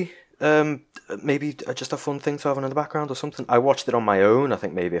maybe. Maybe just a fun thing to have on in the background or something. I watched it on my own. I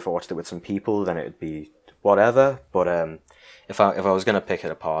think maybe if I watched it with some people, then it'd be whatever. But if I was going to pick it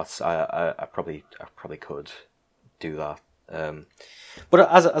apart, I probably could do that.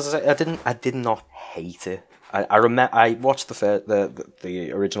 But as I say, I did not hate it. I watched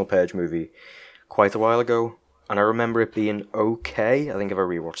the original Purge movie quite a while ago, and I remember it being okay. I think if I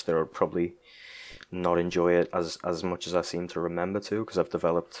rewatched it, I'd probably not enjoy it as much as I seem to remember to, because I've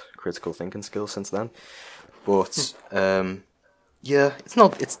developed critical thinking skills since then. But yeah, it's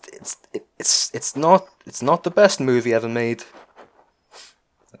not the best movie ever made.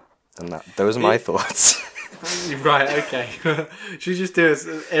 And those are my thoughts. Right, okay. Should we just do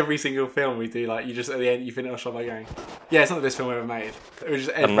every single film we do? Like, you just at the end you finish off by going, "Yeah, it's not the best film ever made." Or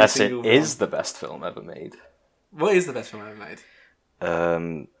just unless it is the best film ever made. What is the best film ever made?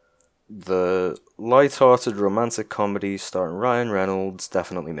 The light-hearted romantic comedy starring Ryan Reynolds,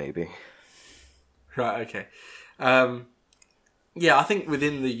 definitely maybe. Right, okay. Yeah, I think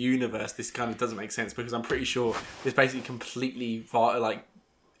within the universe this kind of doesn't make sense, because I'm pretty sure this basically completely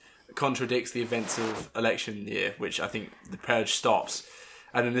contradicts the events of election year, which I think the Purge stops,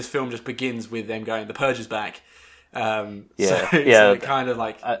 and then this film just begins with them going, "The Purge is back." So it kind of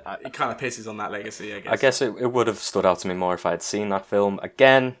it kind of pisses on that legacy, I guess. I guess it would have stood out to me more if I had seen that film.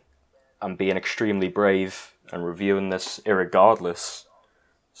 Again, I'm being extremely brave and reviewing this irregardless,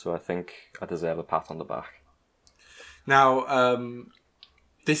 so I think I deserve a pat on the back. Now,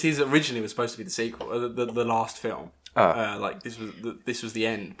 this originally was supposed to be the sequel, the last film. This was the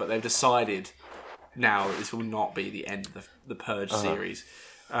end, but they've decided now that this will not be the end of the Purge series,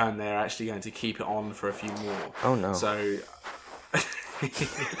 and they're actually going to keep it on for a few more. Oh no! So,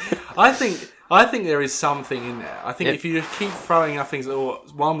 I think there is something in there. I think if you just keep throwing up things,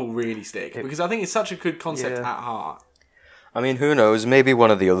 one will really stick, because I think it's such a good concept at heart. I mean, who knows? Maybe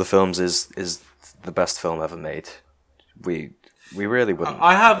one of the other films is the best film ever made. We really wouldn't.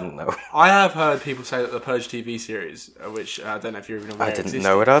 I have know. I have heard people say that the Purge TV series, which I don't know if you're even aware. I didn't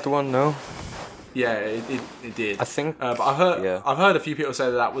know it had one. No. Yeah, it did. I think. But I've heard a few people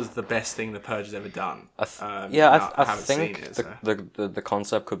say that was the best thing the Purge has ever done. I think the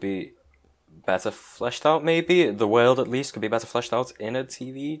concept could be better fleshed out. Maybe the world at least could be better fleshed out in a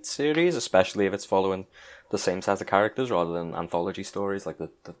TV series, especially if it's following the same set of characters rather than anthology stories like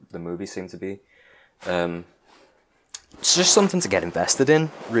the movies seem to be. It's just something to get invested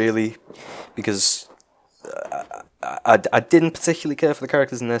in, really, because I didn't particularly care for the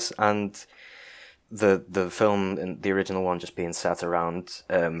characters in this, and the film in the original one just being set around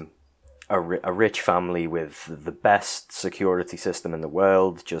a rich family with the best security system in the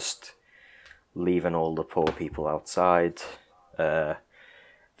world, just leaving all the poor people outside.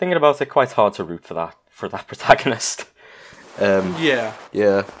 Thinking about it, quite hard to root for that protagonist. Yeah.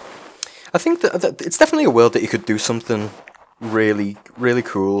 I think that it's definitely a world that you could do something really, really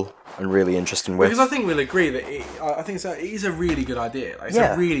cool and really interesting with. Because I think we'll agree that it is a really good idea. Like, it's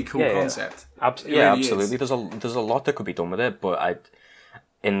a really cool concept. Absolutely. There's a lot that could be done with it, but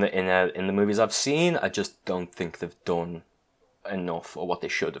in the movies I've seen, I just don't think they've done enough or what they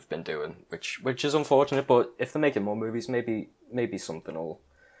should have been doing, which is unfortunate. But if they're making more movies, maybe something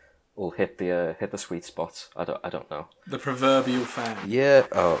will hit the sweet spot. I don't know. The proverbial fan. Yeah.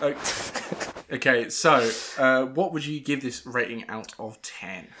 Oh. Okay, so what would you give this rating out of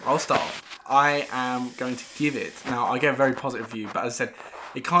 10? I'll start off. I am going to give it. Now, I get a very positive view, but as I said,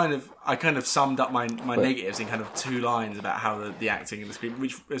 I kind of summed up my negatives in kind of 2 lines about how the acting and the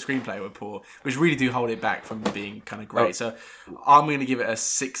screenplay were poor, which really do hold it back from being kind of great. Oh. So I'm going to give it a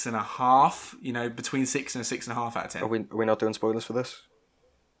 6.5. Between 6 and a 6.5 out of 10. Are we not doing spoilers for this?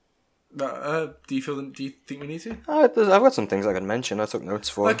 Do you think we need to? I've got some things I can mention. I took notes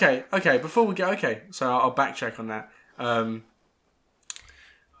for. Okay. Before we go, so I'll backtrack on that.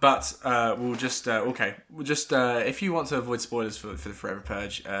 But we'll just if you want to avoid spoilers for the Forever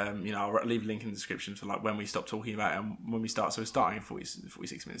Purge, I'll leave a link in the description for like when we stop talking about it and when we start. So we're starting at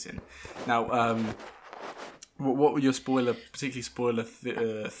 46 minutes in. Now, what were your particularly spoiler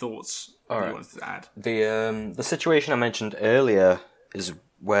thoughts? All right. You wanted to add? The situation I mentioned earlier is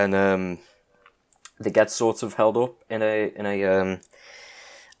when they get sort of held up in an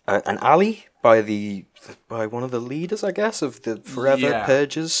alley by one of the leaders, I guess, of the Forever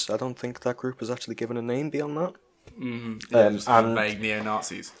Purges. I don't think that group was actually given a name beyond that. Mm-hmm. Yeah, just and vague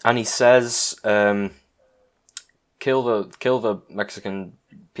neo-Nazis. And he says, "Kill the Mexican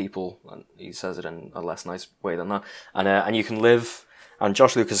people." And he says it in a less nice way than that. And you can live. And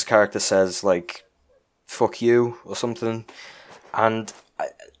Josh Lucas' character says like, "Fuck you" or something. And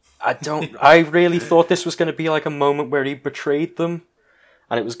I really thought this was going to be like a moment where he betrayed them,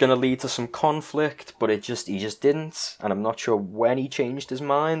 and it was going to lead to some conflict, but he just didn't, and I'm not sure when he changed his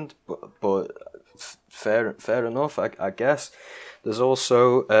mind, but fair enough, I guess. There's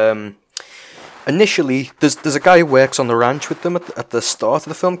also initially there's a guy who works on the ranch with them at the start of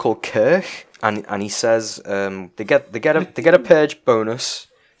the film called Kirk, and he says they get a purge bonus.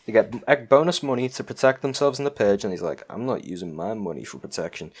 They get bonus money to protect themselves in the purge, and he's like, "I'm not using my money for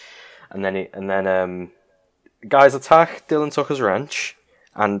protection." And then guys attack Dylan Tucker's ranch,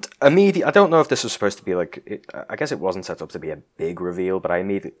 and immediately, I don't know if this was supposed to be like, I guess it wasn't set up to be a big reveal, but I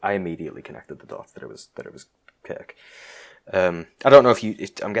immediately connected the dots that it was Kirk. I don't know if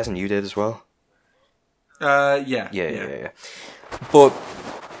I'm guessing you did as well. Yeah. But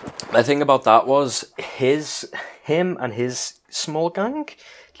the thing about that was him and his small gang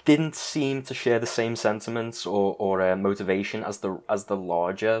didn't seem to share the same sentiments or motivation as the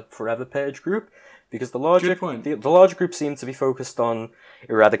larger Forever Purge group, because the larger group seemed to be focused on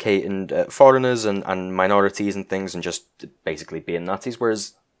eradicating foreigners and minorities and things, and just basically being Nazis,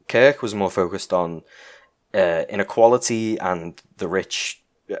 whereas Kirk was more focused on inequality and the rich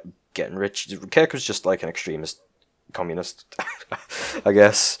getting rich. Kirk was just like an extremist communist, I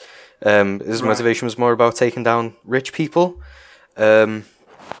guess. His motivation was more about taking down rich people.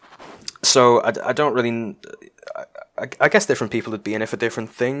 So I don't really. I guess different people would be in it for different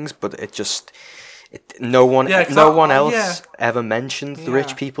things, but no one else ever mentioned the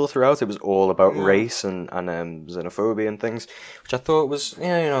rich people throughout. It was all about race and xenophobia and things, which I thought was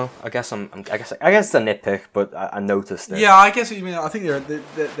I guess it's a nitpick, but I noticed it. Yeah, I guess what you mean. I think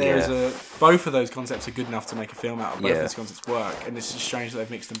there's both of those concepts are good enough to make a film out of. Both of those concepts work, and it's just strange that they've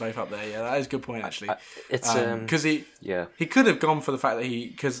mixed them both up there. Yeah, that is a good point actually. It's because he could have gone for the fact that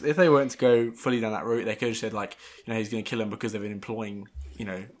because if they weren't to go fully down that route, they could have said like he's going to kill them because they've been employing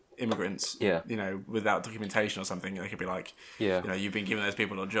immigrants, without documentation or something. They could be like, you've been giving those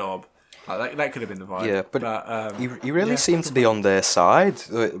people a job. Like, that could have been the vibe. Yeah, but he really seemed to be on their side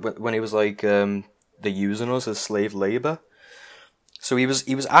when he was like, they're using us as slave labor. So he was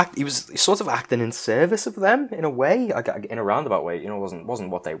sort of acting in service of them in a way, in a roundabout way.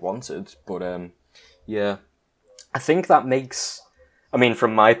 Wasn't what they wanted, but I think that makes. I mean,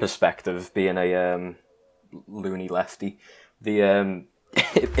 from my perspective, being a loony lefty,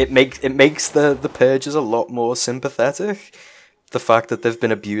 it makes the purges a lot more sympathetic. The fact that they've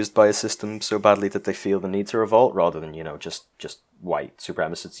been abused by a system so badly that they feel the need to revolt, rather than just white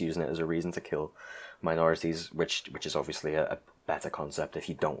supremacists using it as a reason to kill minorities, which is obviously a better concept if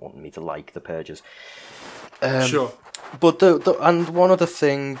you don't want me to like the Purges. Sure. But and one other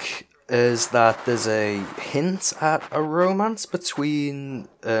thing is that there's a hint at a romance between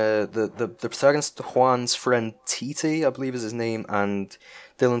the protagonist Juan's friend Titi, I believe is his name, and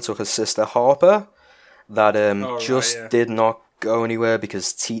Dylan Tucker's sister Harper. That did not go anywhere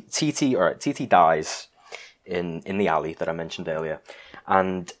because Titi dies in the alley that I mentioned earlier,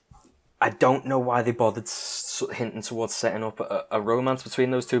 and I don't know why they bothered hinting towards setting up a romance between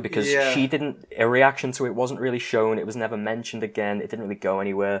those two, because a reaction to it wasn't really shown. It was never mentioned again. It didn't really go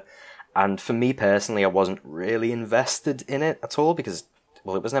anywhere. And for me personally, I wasn't really invested in it at all because,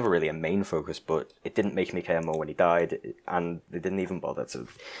 well, it was never really a main focus, but it didn't make me care more when he died, and they didn't even bother to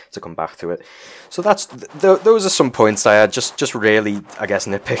come back to it. So those are some points I had just really, I guess,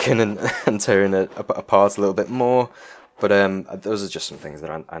 nitpicking and tearing it apart a little bit more. But those are just some things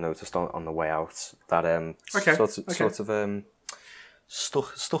that I noticed on the way out that sort of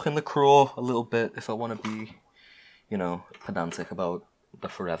stuck in the craw a little bit. If I want to be, pedantic about the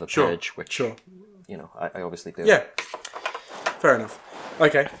Forever Purge, which I obviously do. Yeah, fair enough.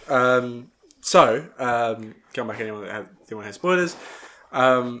 Okay, so come back anyone that didn't have spoilers.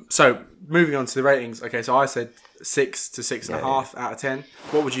 So moving on to the ratings. Okay, so I said 6 to 6.5 out of 10.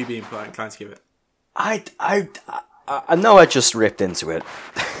 What would you be inclined to give it? I know I just ripped into it,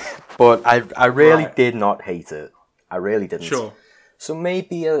 but I really did not hate it. I really didn't. Sure. So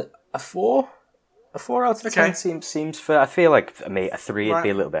maybe a 4? A 4 out of 10 seems fair. I feel like a 3 would be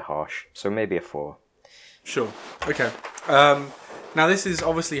a little bit harsh. So maybe a 4. Sure. Okay. Now this is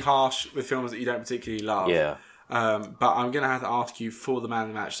obviously harsh with films that you don't particularly love. Yeah. But I'm going to have to ask you for the man of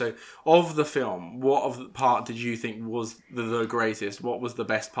the match. So, of the film, what of the part did you think was the greatest? What was the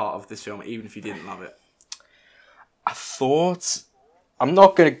best part of this film, even if you didn't love it? I thought... I'm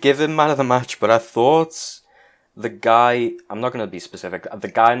not going to give him man of the match, but I thought the guy... I'm not going to be specific. The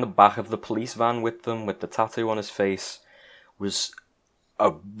guy in the back of the police van with them, with the tattoo on his face, was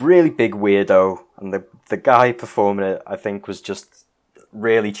a really big weirdo. And the guy performing it, I think, was just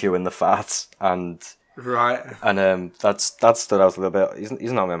really chewing the fat. And... Right. And that stood out a little bit.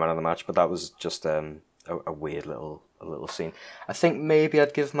 He's not my man of the match, but that was just a weird little scene. I think maybe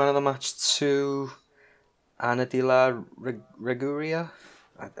I'd give man of the match to Ana de la Reguera.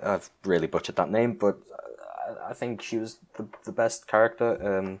 I've really butchered that name, but I think she was the best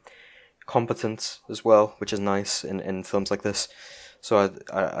character. Competent as well, which is nice in films like this. So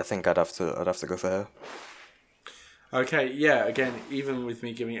I think I'd have to go for her. Okay, yeah, again, even with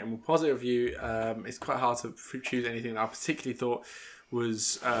me giving it a more positive review, it's quite hard to choose anything that I particularly thought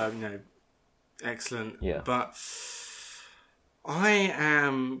was, excellent. Yeah. But I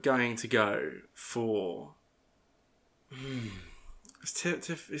am going to go for... It's a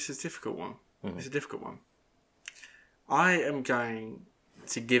difficult one. Mm-hmm. It's a difficult one. I am going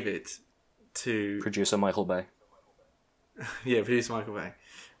to give it to... Producer Michael Bay. Yeah, producer Michael Bay.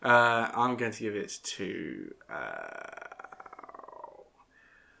 I'm going to give it to...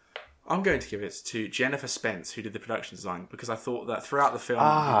 I'm going to give it to Jennifer Spence, who did the production design, because I thought that throughout the film...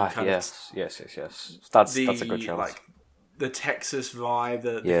 yes. That's a good choice. Like, the Texas vibe,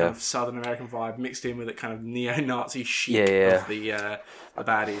 the kind of Southern American vibe, mixed in with the kind of neo-Nazi chic of the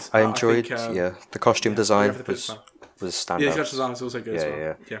baddies. I enjoyed the costume design was standout. Yeah, the costume design was also good as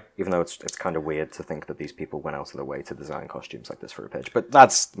well. Yeah. Even though it's kind of weird to think that these people went out of their way to design costumes like this for a page. But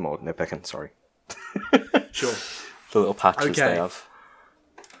that's more nitpicking, sorry. Sure. The little patches they have.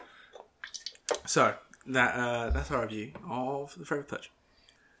 So, that's our review of the Forever Purge.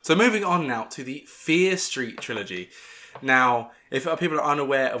 So moving on now to the Fear Street trilogy. Now, if people are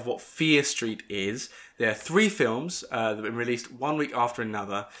unaware of what Fear Street is, there are 3 films that have been released one week after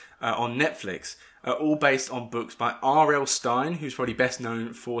another on Netflix, all based on books by R.L. Stine, who's probably best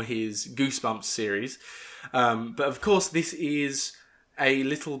known for his Goosebumps series. But of course, this is a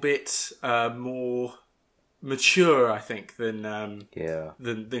little bit more mature, I think, than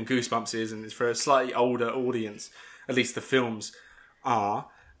Goosebumps is, and it's for a slightly older audience. At least the films are.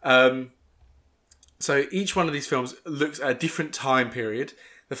 So each one of these films looks at a different time period.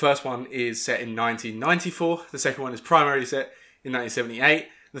 The first one is set in 1994. The second one is primarily set in 1978.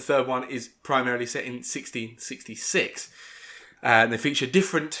 The third one is primarily set in 1666. And they feature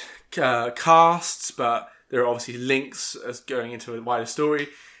different casts, but there are obviously links as going into a wider story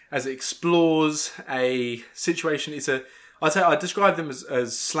as it explores a situation. I describe them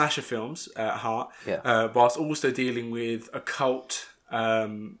as slasher films at heart, whilst also dealing with occult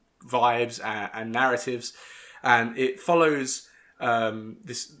vibes and narratives, and it follows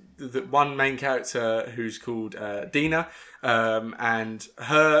the one main character who's called Dina, and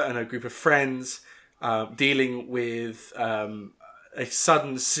her and a group of friends dealing with a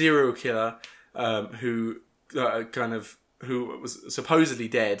sudden serial killer who was supposedly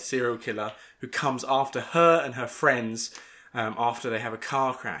dead, serial killer, who comes after her and her friends after they have a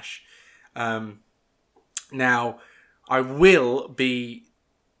car crash. Now, I will be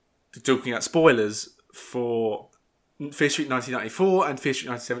talking about spoilers for Fear Street 1994 and Fear Street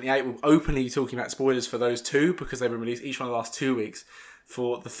 1978. We'll openly be talking about spoilers for those two because they've been released each one of the last 2 weeks.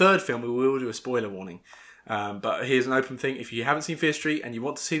 For the third film, we will do a spoiler warning. But here's an open thing. If you haven't seen Fear Street and you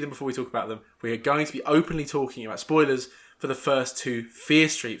want to see them before we talk about them, we are going to be openly talking about spoilers for the first 2 Fear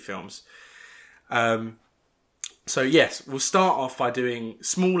Street films. So yes, we'll start off by doing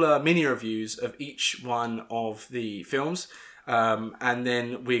smaller mini reviews of each one of the films. And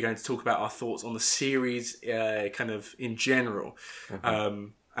then we're going to talk about our thoughts on the series kind of in general.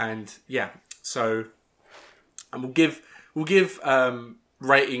 And we'll give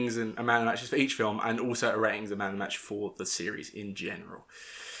ratings and man matches for each film, and also a ratings and man match for the series in general.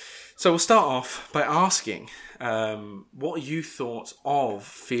 So we'll start off by asking what you thought of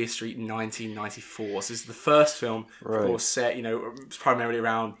Fear Street 1994. So this is the first film, of course, set primarily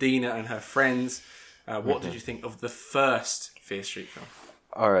around Dina and her friends. What did you think of the first Fear Street film?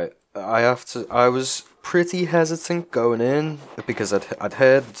 All right, I was pretty hesitant going in because I'd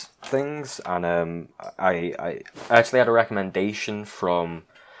heard things, and I actually had a recommendation from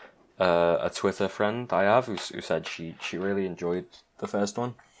a Twitter friend I have who said she really enjoyed the first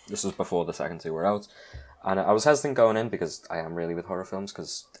one. This was before the second 2 were out, and I was hesitant going in because I am really with horror films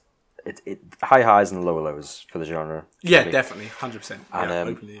because it high highs and low lows for the genre. Yeah, definitely, 100%.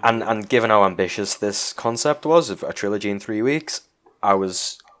 And given how ambitious this concept was of a trilogy in 3 weeks, I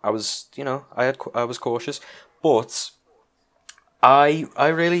was cautious, but I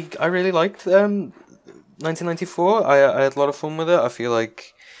really liked 1994. I had a lot of fun with it. I feel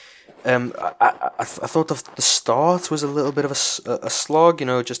like I thought the start was a little bit of a slog,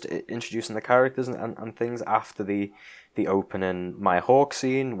 just introducing the characters and things after the opening Maya Hawke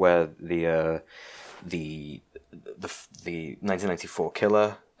scene where the 1994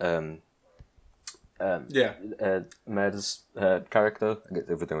 killer murders her character.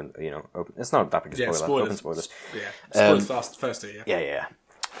 If we're doing it's not that big a spoiler. Spoilers. Open spoilers. Spoilers first 2. Yeah.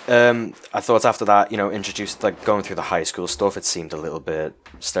 I thought after that, introduced going through the high school stuff, it seemed a little bit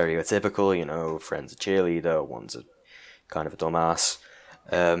stereotypical. Friend's a cheerleader, one's a kind of a dumbass,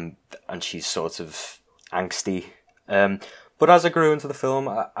 and she's sort of angsty. But as I grew into the film,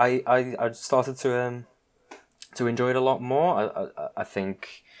 I started to enjoy it a lot more. I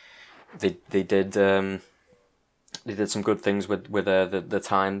think they did some good things with the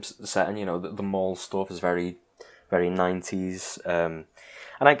times setting. The mall stuff is very very 90s.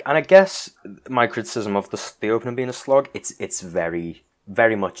 And I guess my criticism of the opening being a slog, it's very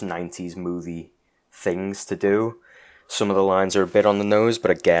very much 90s movie things to do. Some of the lines are a bit on the nose,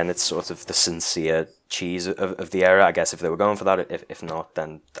 but again, it's sort of the sincere cheese of the era. I guess if they were going for that, if not,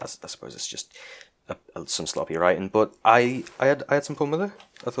 then I suppose it's just some sloppy writing. But I had some fun with it.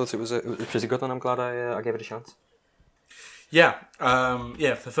 I thought it was pretty good, and I'm glad I gave it a chance. Yeah, for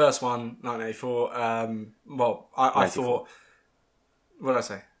the first one, 1984. I thought. What did I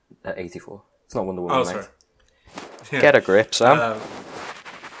say? 84. It's not Wonder Woman. Oh, sorry. Yeah. Get a grip, Sam. All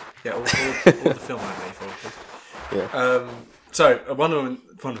the film 1984. Yeah. So, Wonder Woman.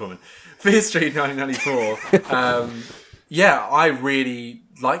 Fear Street 1994. I really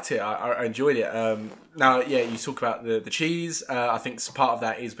liked it. I enjoyed it. Now, you talk about the cheese. I think part of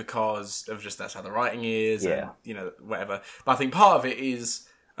that is because of just that's how the writing is. Yeah. And, whatever. But I think part of it is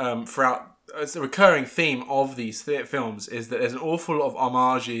throughout. It's a recurring theme of these films is that there's an awful lot of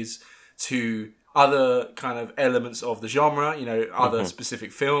homages to other kind of elements of the genre, other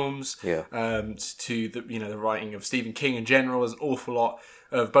specific films, to the writing of Stephen King in general. There's an awful lot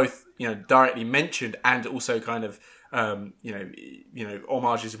of both, directly mentioned and also kind of,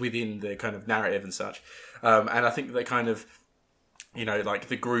 homages within the kind of narrative and such. And I think that kind of, like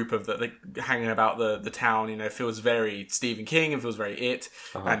the group of the hanging about the town, feels very Stephen King and feels very It,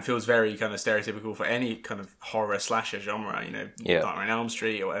 and feels very kind of stereotypical for any kind of horror slasher genre, Nightmare on Elm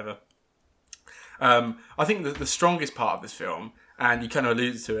Street or whatever. I think that the strongest part of this film, and you kind of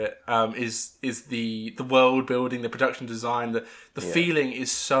alluded to it, is the world building, the production design, the feeling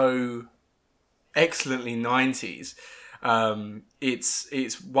is so excellently 90s.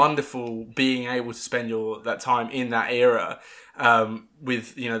 It's wonderful being able to spend that time in that era,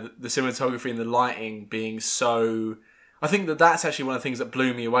 with the cinematography and the lighting being so, I think that's actually one of the things that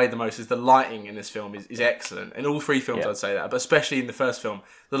blew me away the most is the lighting in this film is excellent. In all three films, I'd say that, but especially in the first film,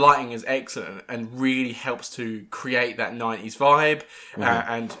 the lighting is excellent and really helps to create that 90s vibe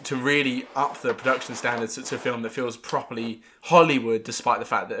and to really up the production standards to a film that feels properly Hollywood, despite the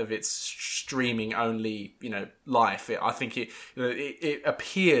fact that of its streaming only, life. I think it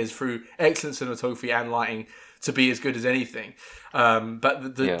appears through excellent cinematography and lighting to be as good as anything.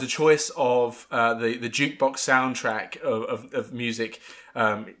 But the choice of the jukebox soundtrack of music,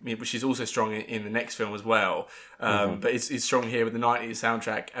 which is also strong in the next film as well, but it's strong here with the 90s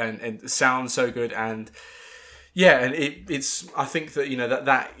soundtrack and it sounds so good. And it's I think that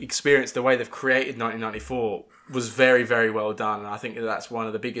that experience, the way they've created 1994 was very, very well done. And I think that's one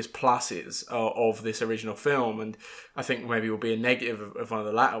of the biggest pluses of this original film. And I think maybe will be a negative of one of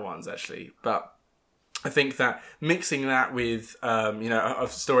the latter ones, actually. But I think that mixing that with, a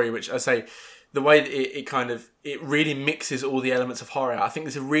story which I say, the way that it really mixes all the elements of horror. I think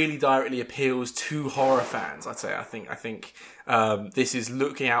this really directly appeals to horror fans. I'd say. I think this is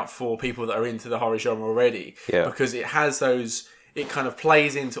looking out for people that are into the horror genre already, because it has those. It kind of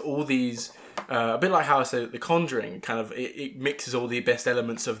plays into all these. A bit like how I said The Conjuring, it mixes all the best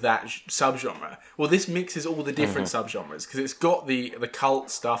elements of that subgenre. Well, this mixes all the different subgenres because it's got the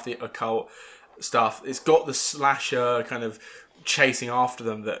cult stuff, the occult stuff. It's got the slasher kind of chasing after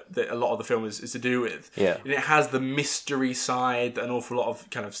them that a lot of the film is to do with. Yeah. And it has the mystery side, an awful lot of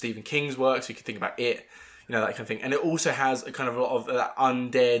kind of Stephen King's work, so you can think about it, that kind of thing. And it also has a kind of a lot of that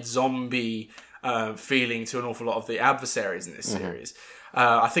undead zombie feeling to an awful lot of the adversaries in this series.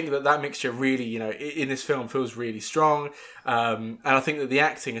 I think that mixture really, in this film feels really strong. And I think that the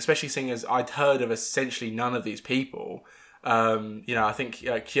acting, especially seeing as I'd heard of essentially none of these people, I think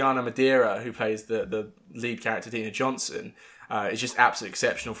Kiana Madeira, who plays the lead character, Dina Johnson, is just absolutely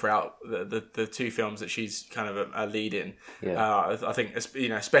exceptional throughout the two films that she's kind of a lead in. Yeah. I think,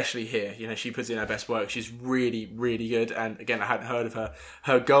 especially here, she puts in her best work. She's really, really good. And again, I hadn't heard of her.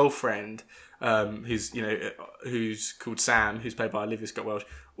 Her girlfriend, who's called Sam, who's played by Olivia Scott Welch,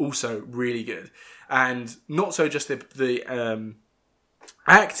 also really good. And not so just the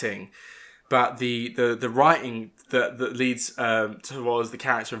acting, but the writing that leads towards the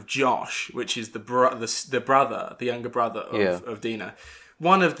character of Josh, which is the younger brother of Dina.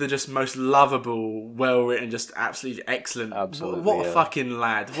 One of the just most lovable, well-written, just absolutely excellent. Absolutely, what a fucking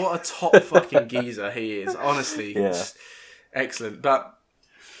lad. What a top fucking geezer he is. Honestly, just excellent. But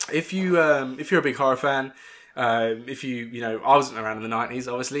if you're a big horror fan, if I wasn't around in the 90s,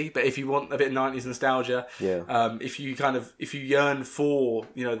 obviously, but if you want a bit of 90s nostalgia, if you yearn for,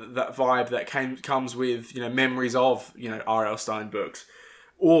 that vibe that comes with, memories of, R.L. Stein books,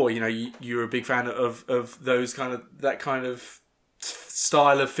 or, you're a big fan of those that kind of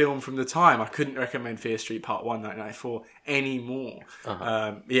style of film from the time, I couldn't recommend Fear Street Part 1 1994 anymore.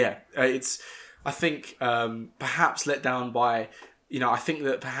 It's, I think, perhaps let down by, I think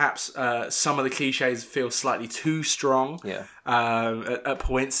that perhaps some of the cliches feel slightly too strong at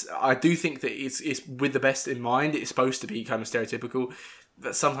points. I do think that it's with the best in mind. It's supposed to be kind of stereotypical,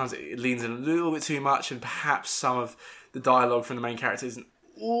 but sometimes it leans in a little bit too much, and perhaps some of the dialogue from the main character isn't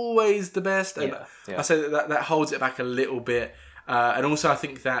always the best. And I say that holds it back a little bit. And also I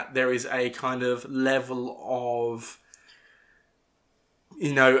think that there is a kind of level of,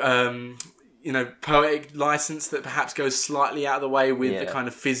 poetic license that perhaps goes slightly out of the way with the kind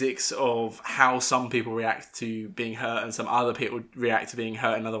of physics of how some people react to being hurt and some other people react to being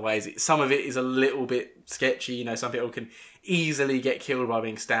hurt in other ways. Some of it is a little bit sketchy. Some people can easily get killed by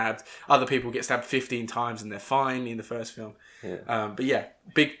being stabbed. Other people get stabbed 15 times and they're fine in the first film.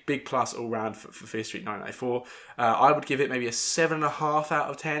 Big plus all round for Fear Street 1994. I would give it maybe a 7.5 out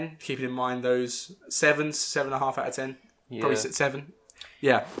of 10, keeping in mind those 7.5 out of 10. Probably 7.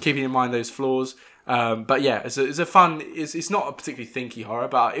 Yeah, keeping in mind those flaws. It's a fun. It's not a particularly thinky horror,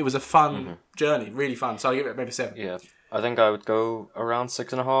 but it was a fun journey, really fun. So I'll give it maybe 7. Yeah, I think I would go around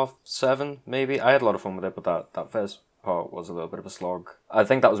 6.5, 7 maybe. I had a lot of fun with it, but that first part was a little bit of a slog. I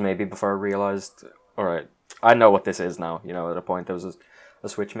think that was maybe before I realised, alright, I know what this is now. At a point there was a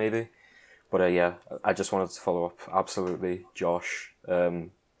switch maybe. But I just wanted to follow up. Absolutely, Josh.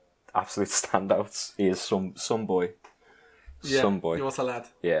 Absolute standouts. He is some boy. Yeah, some boy. What a lad.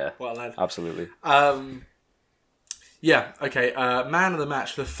 Yeah. What a lad. Absolutely. Okay. Man of the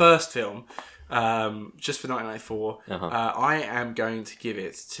match for the first film, just for 1994. I am going to give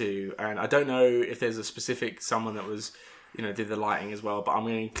it to, and I don't know if there's a specific someone that was did the lighting as well. But I'm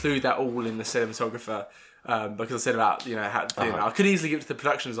going to include that all in the cinematographer. Because I said about I could easily give it to the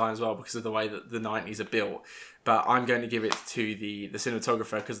production design as well because of the way that the 90s are built, but I'm going to give it to the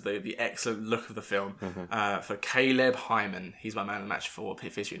cinematographer because of the excellent look of the film. For Caleb Hyman, he's my man of the match for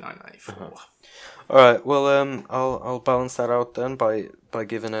Fear Street 1994. All right, well, I'll balance that out then by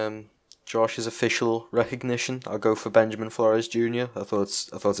giving Josh's official recognition. I'll go for Benjamin Flores Jr. I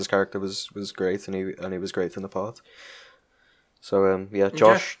thought his character was great and he was great in the part. So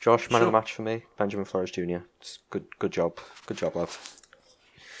Josh, man of the match for me. Benjamin Flores Jr. Good job, lad.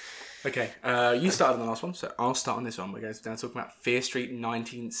 Okay, you started on the last one, so I'll start on this one. We're going to talk about Fear Street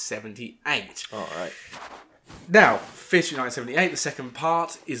 1978. All right. Now, Fear Street 1978, the second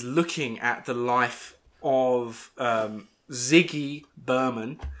part, is looking at the life of Ziggy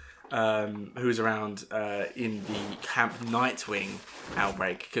Berman, who was around in the Camp Nightwing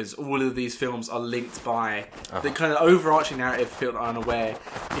outbreak, because all of these films are linked by the kind of overarching narrative. Feel unaware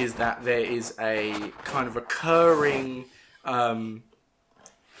is that there is a kind of recurring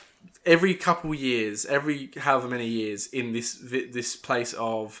every couple years, every however many years in this place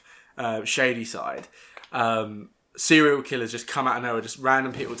of Shadyside. Serial killers just come out of nowhere. Just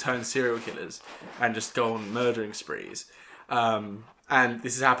random people turn serial killers and just go on murdering sprees. And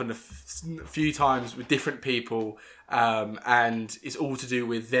this has happened a few times with different people, and it's all to do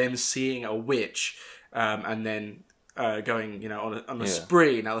with them seeing a witch and then going, on a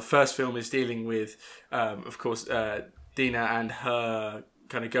spree. Now, the first film is dealing with, of course, Dina and her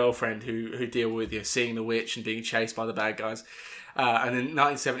kind of girlfriend who deal with seeing the witch and being chased by the bad guys. And then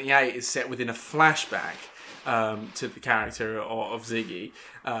 1978 is set within a flashback to the character of Ziggy,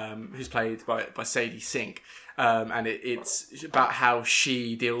 who's played by Sadie Sink. And it's about how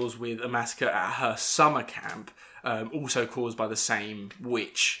she deals with a massacre at her summer camp, also caused by the same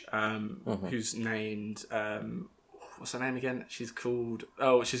witch, who's named what's her name again? She's called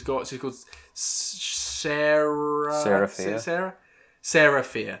Sarah Fear. Sarah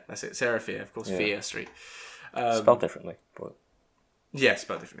Fear. That's it. Sarah Fear. Of course, Fear Street. Spelled differently, but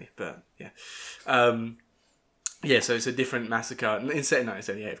spelled differently, but yeah. So it's a different massacre, set in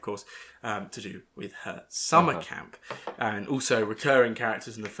 1978, of course, to do with her summer camp. And also recurring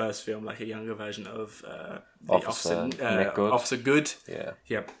characters in the first film, like a younger version of Officer Good.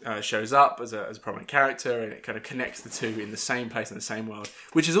 Shows up as a prominent character, and it kind of connects the two in the same place, in the same world,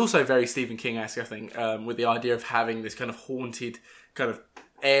 which is also very Stephen King-esque, I think, with the idea of having this kind of haunted kind of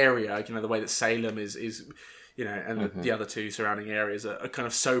area, the way that Salem is and the other two surrounding areas are kind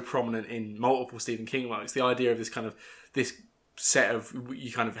of so prominent in multiple Stephen King works. The idea of this set of,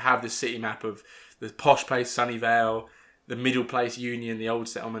 you kind of have this city map of the posh place, Sunnyvale, the middle place, Union, the old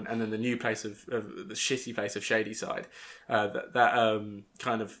settlement, and then the new place of the shitty place of Shadyside. That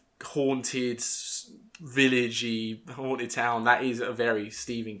kind of haunted, villagey, haunted town, that is a very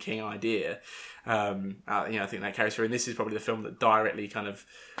Stephen King idea. I think that carries through, and this is probably the film that directly kind of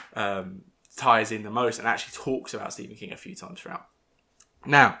ties in the most and actually talks about Stephen King a few times throughout.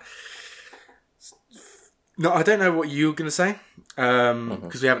 Now, no, I don't know what you're going to say,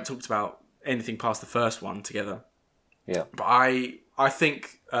 because we haven't talked about anything past the first one together. Yeah. But I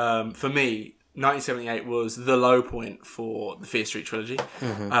think, for me, 1978 was the low point for the Fear Street trilogy.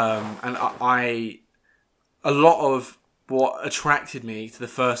 And a lot of what attracted me to the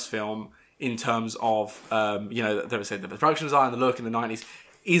first film in terms of, the production design, the look in the 90s,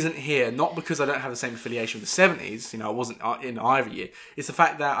 isn't here, not because I don't have the same affiliation with the 70s, I wasn't in either year. It's the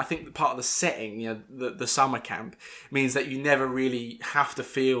fact that I think that part of the setting, the summer camp, means that you never really have to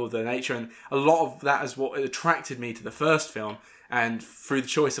feel the nature, and a lot of that is what attracted me to the first film, and through the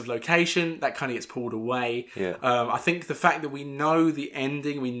choice of location, that kind of gets pulled away. Yeah. I think the fact that we know the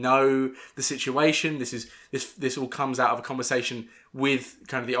ending, we know the situation, this all comes out of a conversation with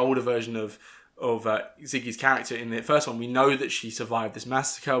kind of the older version of Ziggy's character in the first one. We know that she survived this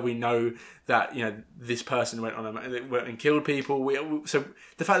massacre. We know that this person went and killed people. So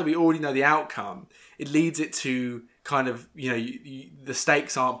the fact that we already know the outcome, it leads it to kind of the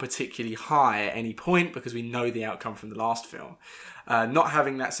stakes aren't particularly high at any point because we know the outcome from the last film. Not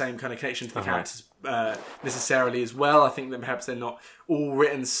having that same kind of connection to the characters necessarily as well. I think that perhaps they're not all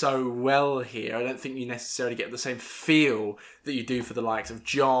written so well here. I don't think you necessarily get the same feel that you do for the likes of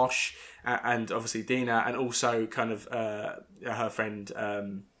Josh and obviously Dina, and also kind of her friend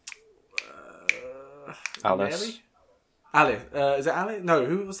Alice. Alice. Is it Alice? No,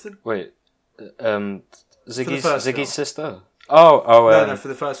 who was the... Wait. Ziggy's sister? Oh, no, for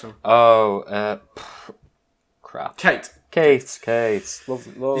the first one. Crap. Kate. Love.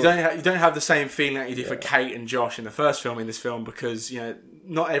 You don't have the same feeling that you do for Kate and Josh in the first film in this film, because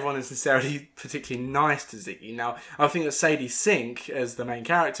not everyone is necessarily particularly nice to Ziggy. Now, I think that Sadie Sink, as the main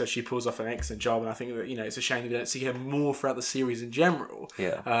character, she pulls off an excellent job, and I think that, it's a shame that we don't see her more throughout the series in general.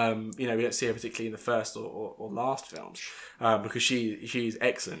 Yeah. We don't see her particularly in the first or last films, because she's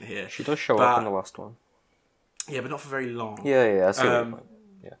excellent here. She does show up in the last one. Yeah, but not for very long. Yeah, I see what you mean.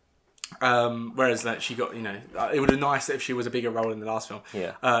 Whereas that she got, it would have been nice if she was a bigger role in the last film.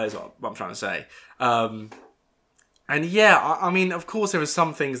 Yeah. Is what I'm trying to say. And yeah, I mean, of course, there are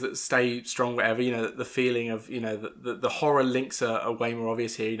some things that stay strong, whatever, the feeling of, the horror links are way more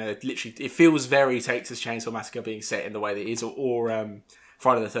obvious here. Literally, it feels very Texas Chainsaw Massacre being set in the way that it is, or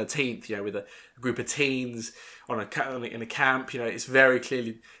Friday the 13th, with a group of teens in a camp. It's very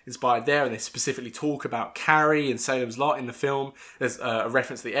clearly inspired there, and they specifically talk about Carrie and Salem's Lot in the film. There's a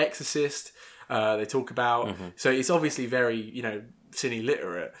reference to The Exorcist. They talk about, so it's obviously very, cine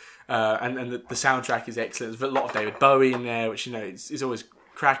literate, and the soundtrack is excellent. There's a lot of David Bowie in there, which is always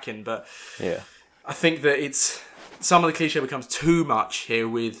cracking. But I think that it's some of the cliche becomes too much here.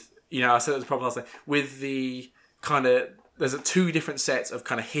 With I said that was the problem last time with the kind of there's two different sets of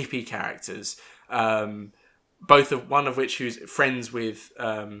kind of hippie characters, one of which who's friends with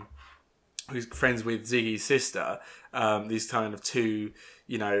Ziggy's sister. These kind of two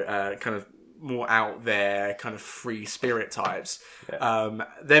kind of more out there, kind of free spirit types.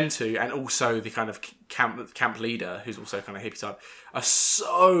 Them two, and also the kind of camp leader, who's also kind of hippie type, are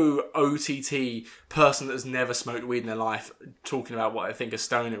so OTT person that has never smoked weed in their life, talking about what I think a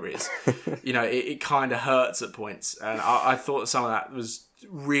stoner is. It kind of hurts at points, and I thought some of that was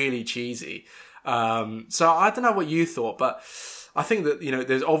really cheesy. So I don't know what you thought, but I think that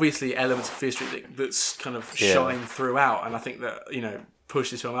there's obviously elements of Fear Street that's kind of shine throughout, and I think that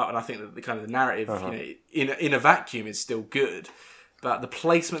push this film out, and I think that the kind of the narrative, in a vacuum, is still good, but the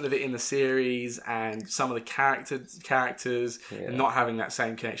placement of it in the series and some of the characters and not having that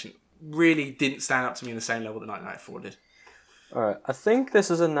same connection really didn't stand up to me in the same level that 1994 did. All right, I think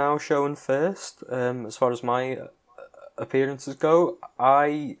this is a now showing first. As far as my appearances go,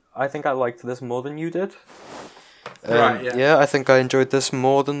 I think I liked this more than you did. Yeah, I think I enjoyed this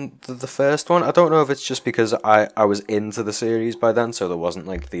more than the first one. I don't know if it's just because I was into the series by then, so there wasn't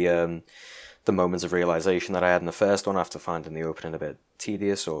like the moments of realization that I had in the first one after finding the opening a bit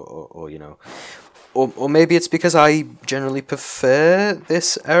tedious, or maybe it's because I generally prefer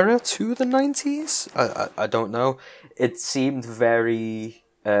this era to the 90s. I don't know. It seemed very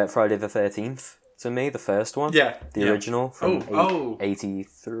Friday the 13th to me, the first one. Yeah. The original from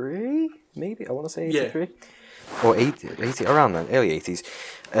 83, maybe? I want to say 83. Yeah. Or 80, around then, early 80s.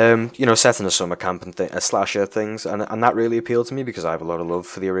 Set in a summer camp and a slasher things, and that really appealed to me because I have a lot of love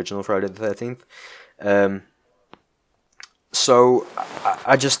for the original Friday the 13th. So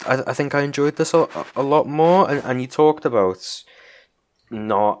I think I enjoyed this a lot more, and you talked about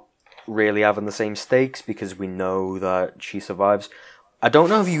not really having the same stakes because we know that she survives. I don't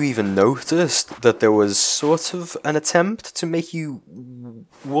know if you even noticed that there was sort of an attempt to make you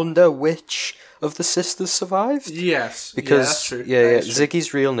wonder which of the sisters survived. Yes, because that's true.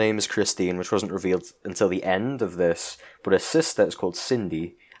 Ziggy's real name is Christine, which wasn't revealed until the end of this, but her sister is called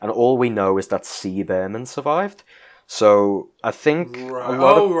Cindy, and all we know is that C. Behrman survived. So I think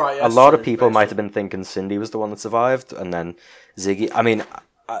a lot of people might have been thinking Cindy was the one that survived, and then Ziggy. I mean,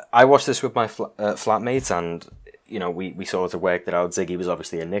 I watched this with my flatmates, and we sort of worked it out. Ziggy was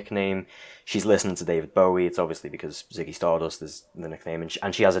obviously a nickname. She's listening to David Bowie. It's obviously because Ziggy Stardust is the nickname.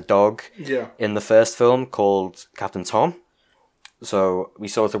 And she has a dog in the first film called Captain Tom. So we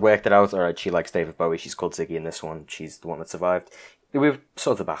sort of worked it out. All right, she likes David Bowie. She's called Ziggy in this one. She's the one that survived. We were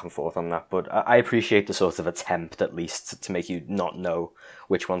sort of back and forth on that. But I appreciate the sort of attempt, at least, to make you not know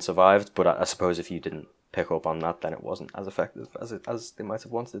which one survived. But I suppose if you didn't pick up on that, then it wasn't as effective as they might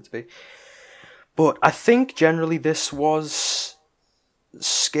have wanted it to be. But I think generally this was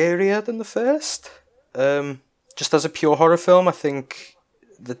scarier than the first. Just as a pure horror film, I think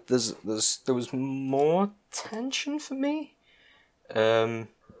that there was more tension for me.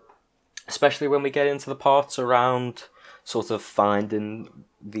 Especially when we get into the parts around sort of finding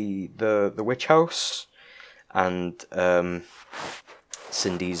the witch house and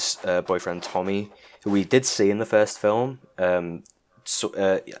Cindy's boyfriend Tommy, who we did see in the first film.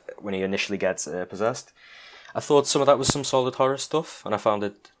 When he initially gets possessed, I thought some of that was some solid horror stuff, and I found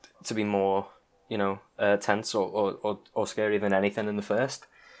it to be more, tense or scary than anything in the first.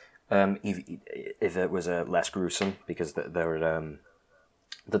 If it was less gruesome, because there were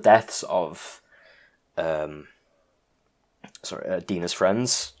the deaths of Dina's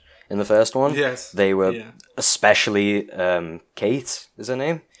friends in the first one. Yes, they were especially Kate is her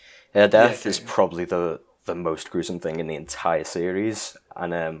name. Her death is probably the most gruesome thing in the entire series.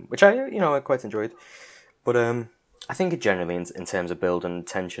 and which I quite enjoyed. But I think generally in terms of building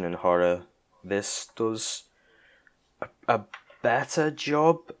tension and horror, this does a better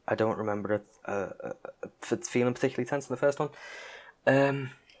job. I don't remember it feeling particularly tense in the first one.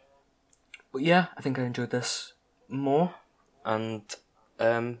 But yeah, I think I enjoyed this more, and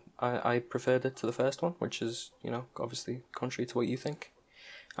I preferred it to the first one, which is, obviously contrary to what you think.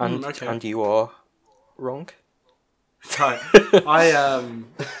 And and you are wrong. Right.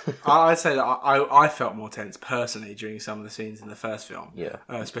 I'd say that I felt more tense personally during some of the scenes in the first film. Yeah.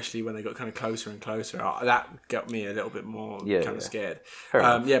 Especially when they got kind of closer and closer. That got me a little bit more scared.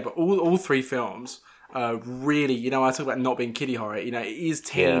 But all three films really, I talk about not being kiddie horror. It is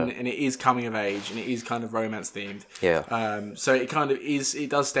teen and it is coming of age and it is kind of romance themed. Yeah. So it kind of is. It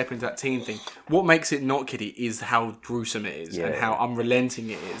does step into that teen thing. What makes it not kiddie is how gruesome it is and how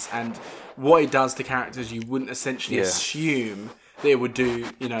unrelenting it is, and what it does to characters you wouldn't essentially assume that it would do.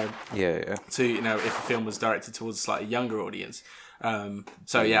 To if a film was directed towards a slightly younger audience.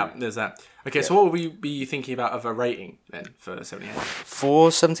 There's that. Okay, so what would we be thinking about of a rating then for 78?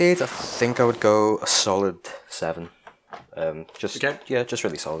 For 78, I think I would go a solid 7. Just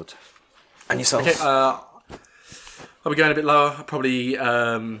really solid. And yourself? Okay, I'll be going a bit lower, probably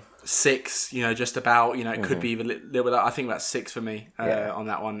 6. Just about. It could be a little bit. I think about 6 for me on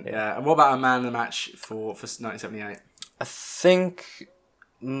that one. Yeah. And what about a man of the match for 1978? I think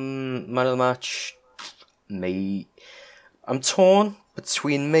man of the match. I'm torn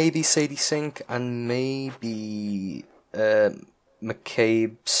between maybe Sadie Sink and maybe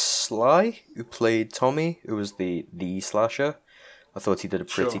McCabe Sly, who played Tommy, who was the slasher. I thought he did a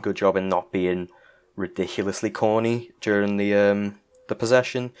pretty good job in not being ridiculously corny during the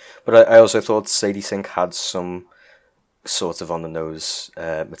possession. But I also thought Sadie Sink had some sort of on the nose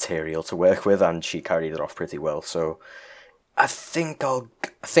material to work with, and she carried it off pretty well. So I think I'll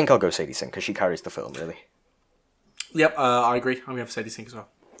go Sadie Sink because she carries the film really. Yep, I agree. I'm going to have Sadie Sink as well.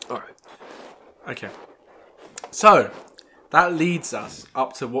 Alright. Okay. So, that leads us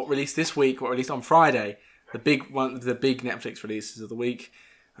up to what released this week, what released on Friday. The big Netflix releases of the week.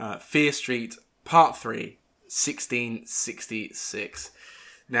 Fear Street, Part 3, 1666.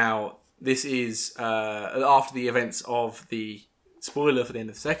 Now, this is after the events of the spoiler for the end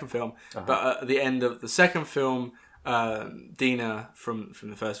of the second film, but at the end of the second film, Dina from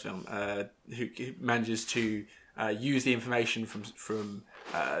the first film, who manages to use the information from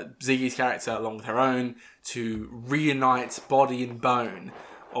Ziggy's character along with her own to reunite body and bone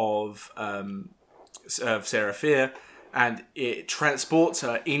of Sarah Fear, and it transports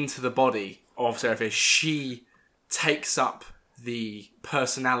her into the body of Sarah Fear. She takes up the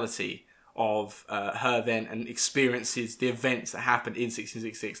personality of her then and experiences the events that happened in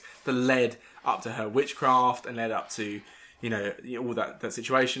 1666 that led up to her witchcraft and led up to all that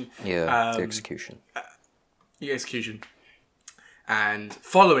situation. The execution. The execution. And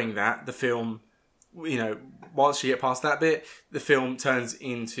following that, the film, once you get past that bit, the film turns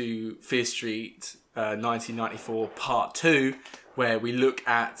into Fear Street 1994 Part 2, where we look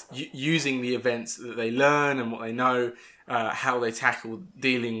at using the events that they learn and what they know, how they tackle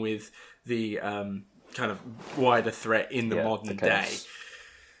dealing with the kind of wider threat in the modern day.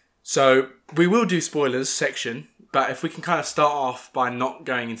 So we will do spoilers section, but if we can kind of start off by not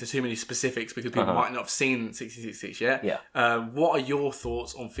going into too many specifics because people might not have seen 1666 yet. Yeah. What are your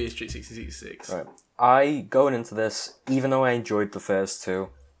thoughts on Fear Street 1666? Right. Going into this, even though I enjoyed the first two,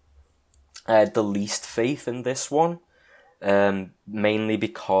 I had the least faith in this one, mainly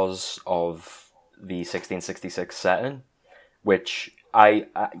because of the 1666 setting, which I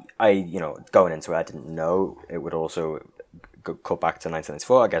going into it, I didn't know it would also cut back to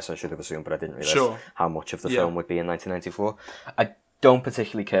 1994. I guess I should have assumed, but I didn't realise how much of the film would be in 1994. I don't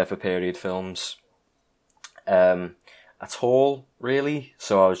particularly care for period films at all, really.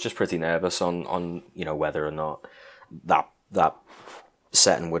 So I was just pretty nervous on whether or not that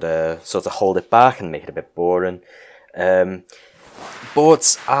setting would sort of hold it back and make it a bit boring.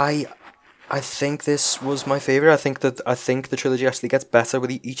 But I think this was my favourite. I think the trilogy actually gets better with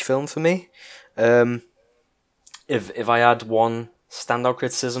each film for me. If I had one standout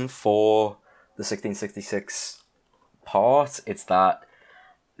criticism for the 1666 part, it's that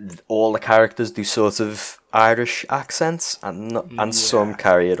all the characters do sort of Irish accents, and some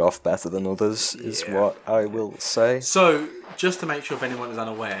carry it off better than others, is what I will say. So, just to make sure if anyone is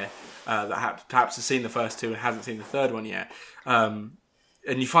unaware, that perhaps has seen the first two and hasn't seen the third one yet, and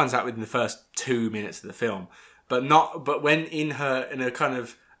you find out within the first 2 minutes of the film, but when in a kind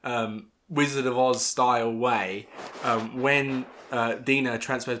of Wizard of Oz style way, when Dina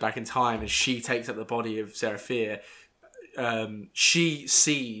transfers back in time and she takes up the body of Sarah Fear, she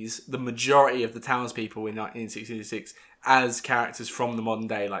sees the majority of the townspeople in 1666 as characters from the modern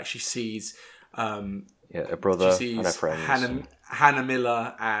day. Like she sees, a brother and her friends. Hannah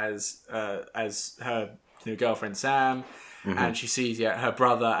Miller as her girlfriend Sam, and she sees her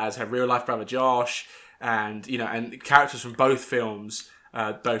brother as her real life brother Josh, and and characters from both films,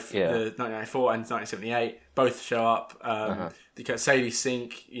 both the 1994 and 1978, both show up. Sadie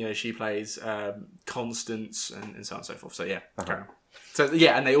Sink, she plays Constance, and so on and so forth. So carry on. So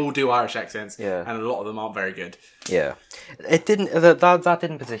and they all do Irish accents, and a lot of them aren't very good. Yeah, it didn't that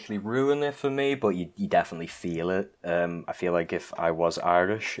didn't particularly ruin it for me, but you definitely feel it. I feel like if I was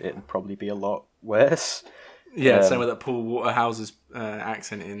Irish, it'd probably be a lot worse. Yeah, same with that Paul Waterhouse's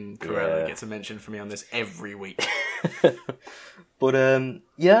accent in Cruella gets a mention for me on this every week. But I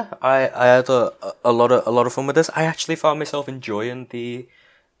had a lot of fun with this. I actually found myself enjoying the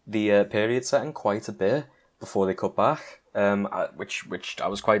period setting quite a bit before they cut back. Which I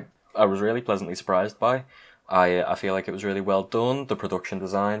was really pleasantly surprised by. I feel like it was really well done. The production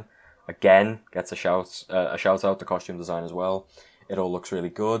design again gets a shout out. The costume design as well. It all looks really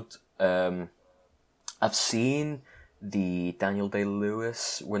good. I've seen the Daniel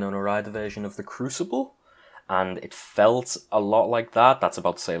Day-Lewis Winona Ryder version of The Crucible, and it felt a lot like that. That's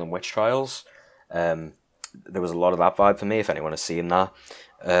about the Salem witch trials. There was a lot of that vibe for me. If anyone has seen that,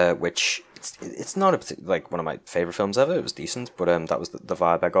 which it's not like one of my favorite films ever. It was decent, but that was the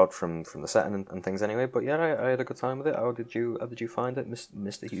vibe I got from the setting and things anyway. But yeah, I had a good time with it. How did you find it,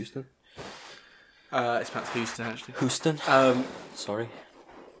 Mr. Houston? It's pronounced Houston, actually. Houston. Sorry.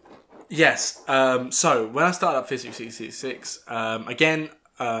 Yes. So when I started up 1666, again,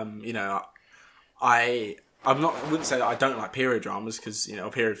 I wouldn't say that I don't like period dramas because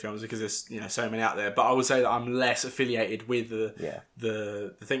period films because there's so many out there. But I would say that I'm less affiliated with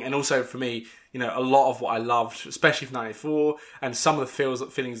the thing, and also for me, a lot of what I loved, especially from '94, and some of the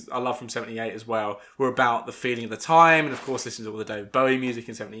feelings I love from '78 as well, were about the feeling of the time, and of course, listening to all the David Bowie music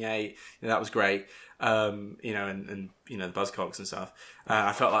in '78, that was great. And the Buzzcocks and stuff.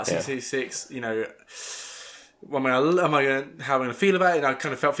 I felt like 66, how am I going to feel about it? And I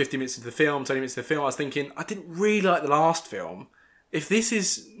kind of felt 50 minutes into the film, 20 minutes into the film, I was thinking, I didn't really like the last film. If this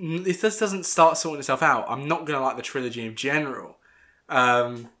doesn't start sorting itself out, I'm not going to like the trilogy in general.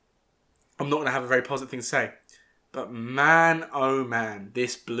 I'm not going to have a very positive thing to say. But man, oh man,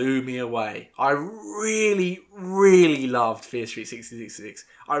 this blew me away. I really, really loved Fear Street 1666.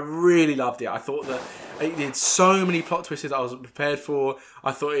 I really loved it. I thought that it did so many plot twists that I wasn't prepared for.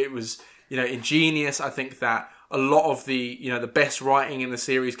 I thought it was, ingenious. I think that a lot of the, the best writing in the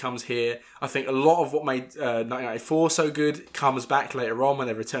series comes here. I think a lot of what made 1994 so good comes back later on when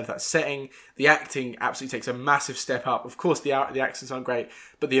they return to that setting. The acting absolutely takes a massive step up. Of course, the accents aren't great,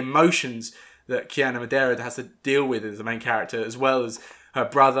 but the emotions that Kiana Madeira has to deal with as the main character, as well as her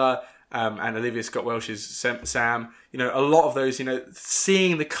brother and Olivia Scott Welsh's Sam. A lot of those,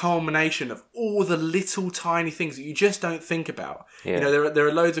 seeing the culmination of all the little tiny things that you just don't think about. Yeah. There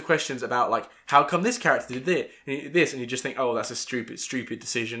are loads of questions about, like, how come this character did this? And you just think, oh, that's a stupid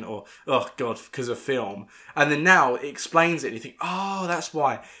decision, or, oh, God, because of film. And then now it explains it, and you think, oh, that's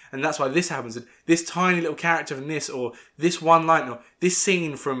why. And that's why this happens. And this tiny little character from this, or this one line, or this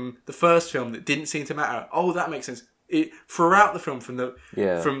scene from the first film that didn't seem to matter. Oh, that makes sense. Throughout the film, from the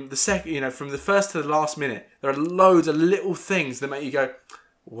second, from the first to the last minute, there are loads of little things that make you go,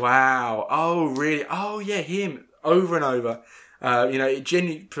 "Wow! Oh, really? Oh, yeah, him!" Over and over. It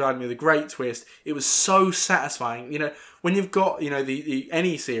genuinely provided me with a great twist. It was so satisfying. When you've got the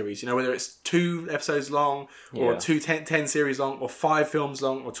any series, whether it's 2 episodes long or 10 series long, or 5 films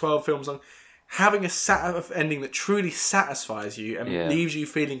long, or 12 films long, having a ending that truly satisfies you and leaves you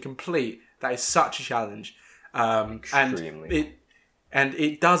feeling complete. That is such a challenge. Extremely. And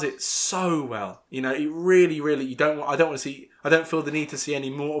it does it so well. It really, really. I don't feel the need to see any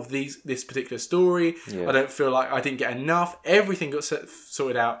more of this particular story. Yeah. I don't feel like I didn't get enough. Everything got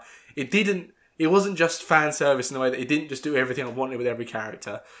sorted out. It wasn't just fan service in the way that it didn't just do everything I wanted with every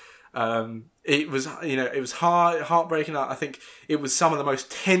character. It was heartbreaking. I think it was some of the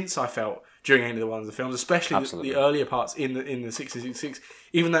most tense I felt during any of the ones of the films, especially the earlier parts in the 1666.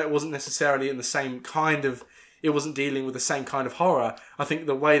 Even though it wasn't necessarily in the same kind of. It wasn't dealing with the same kind of horror. I think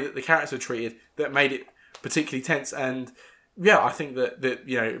the way that the characters were treated that made it particularly tense. And I think that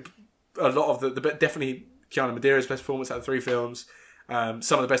a lot of the definitely Kiana Madeira's best performance out of the 3 films.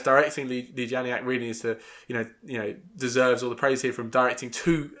 Some of the best directing. Lee Janiak really is deserves all the praise here from directing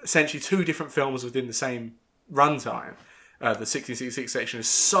essentially two different films within the same runtime. The 1666 section is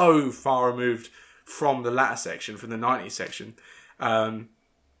so far removed from the latter section, from the 90s section.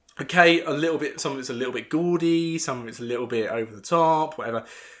 okay, some of it's a little bit gaudy, some of it's a little bit over the top, whatever.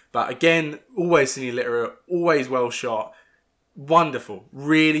 But again, always cine literate, always well shot, wonderful,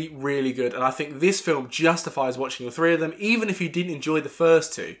 really, really good. And I think this film justifies watching all three of them, even if you didn't enjoy the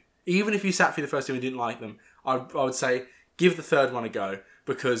first two. Even if you sat through the first two and didn't like them, I would say give the third one a go,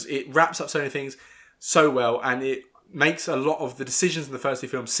 because it wraps up so many things so well, and it makes a lot of the decisions in the first two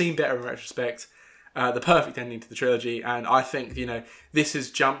films seem better in retrospect. The perfect ending to the trilogy, and I think, this has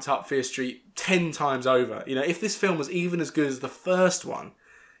jumped up Fear Street 10 times over. If this film was even as good as the first one,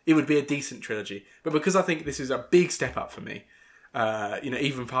 it would be a decent trilogy. But because I think this is a big step up for me,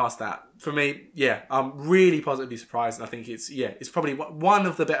 even past that, for me, I'm really positively surprised, and I think it's probably one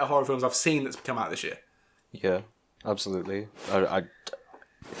of the better horror films I've seen that's come out this year. Yeah, absolutely.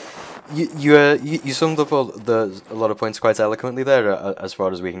 You summed up a lot of points quite eloquently there, as far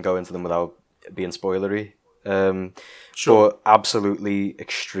as we can go into them without being spoilery. Sure. But absolutely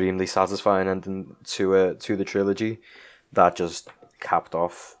extremely satisfying ending to the trilogy that just capped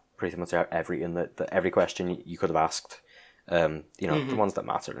off pretty much everything every question you could have asked. The ones that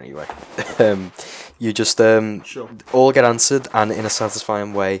matter anyway. You just Sure. all get answered, and in a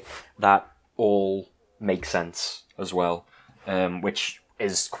satisfying way that all makes sense as well, which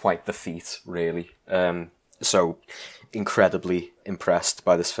is quite the feat, really. So incredibly impressed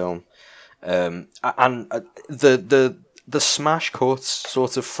by this film. And the smash cuts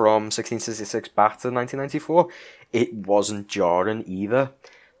sort of from 1666 back to 1994, it wasn't jarring either.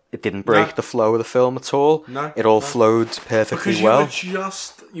 It didn't break the flow of the film at all. No, it all flowed perfectly well.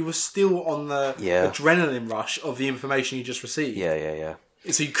 Because you were still on the adrenaline rush of the information you just received. Yeah.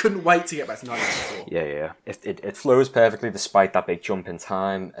 So you couldn't wait to get back to 1994. Yeah. It flows perfectly despite that big jump in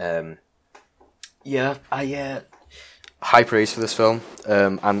time. High praise for this film,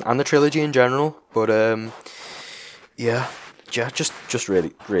 and the trilogy in general. But just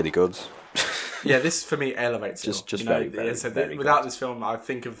really, really good. Yeah, this for me elevates it. Just very without good. this film, I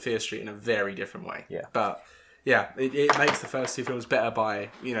think of Fear Street in a very different way. Yeah. But yeah, it makes the first two films better by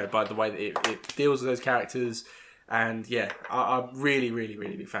the way that it deals with those characters, and I'm really, really,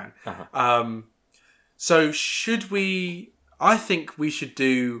 really big fan. Uh-huh. So I think we should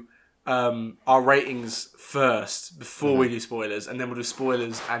do our ratings first before we do spoilers, and then we'll do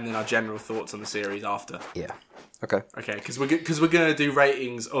spoilers and then our general thoughts on the series after. Yeah. Okay, because we're going to do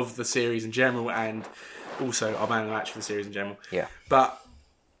ratings of the series in general, and also our man of the match for the series in general. Yeah. But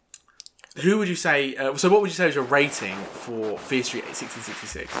who would you say? So what would you say is your rating for Fear Street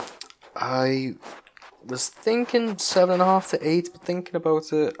 1666? I was thinking 7.5 to 8, but thinking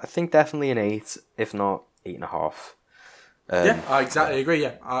about it, I think definitely an 8, if not 8.5. I exactly agree.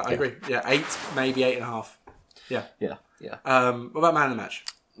 Yeah, I agree. Yeah, 8, maybe 8.5. Yeah. What about man of the match?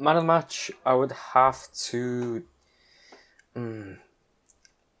 Man of the match, I would have to.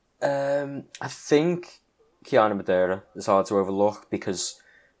 I think Kiana Madeira is hard to overlook because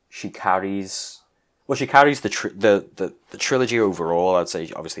she carries the trilogy overall. I'd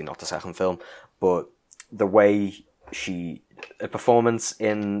say obviously not the second film, but the way a performance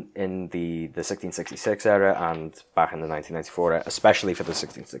in the 1666 era and back in the 1994 era, especially for the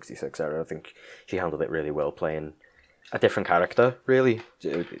 1666 era, I think she handled it really well, playing a different character. Really,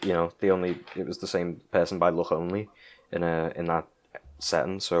 it was the same person by look only in that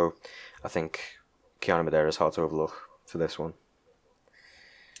setting. So I think Kiana Madeira is hard to overlook for this one.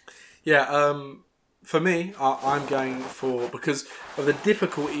 Yeah, for me, I'm going for, because of the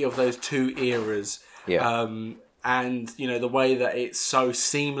difficulty of those two eras. Yeah. And the way that it's so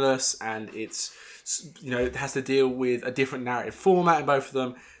seamless, and it's it has to deal with a different narrative format in both of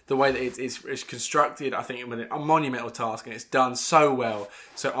them. The way that it's constructed, I think it was a monumental task, and it's done so well.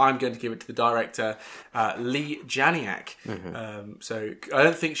 So I'm going to give it to the director, Lee Janiak. Mm-hmm. So I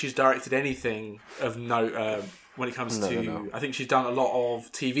don't think she's directed anything of note when it comes to. No. I think she's done a lot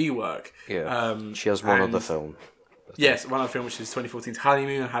of TV work. Yeah. She has one other film. Yes, one other film, which is 2014's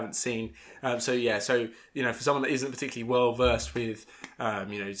Honeymoon, I haven't seen. For someone that isn't particularly well versed with,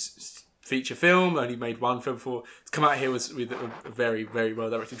 feature film, only made one film before, to come out here with a very, very well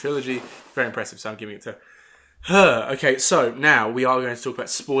directed trilogy, very impressive. So I'm giving it to her. Okay, so now we are going to talk about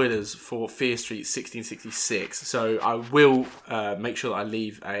spoilers for Fear Street 1666. So I will make sure that I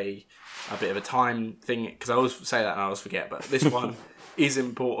leave a bit of a time thing, because I always say that and I always forget, but this one is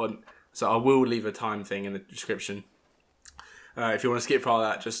important, so I will leave a time thing in the description. If you want to skip all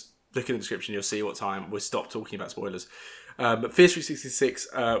that, just look in the description, you'll see what time we'll stop talking about spoilers. But Fear Street 66,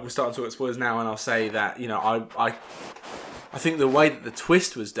 we're starting to talk about spoilers now, and I'll say that, I think the way that the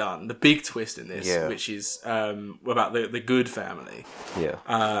twist was done, the big twist in this, which is about the good family,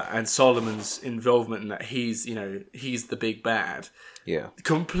 and Solomon's involvement in that, he's the big bad,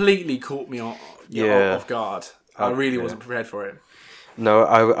 completely caught me off guard. I really wasn't prepared for it. No,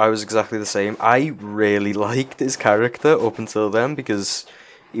 I was exactly the same. I really liked his character up until then, because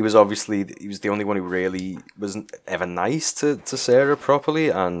he was the only one who really wasn't ever nice to Sarah properly,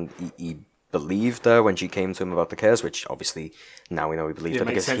 and he believed her when she came to him about the curse, which obviously now we know he believed her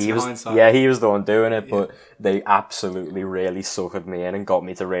because he was the one doing it, but they absolutely really suckered me in and got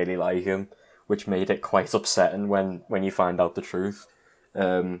me to really like him, which made it quite upsetting when you find out the truth.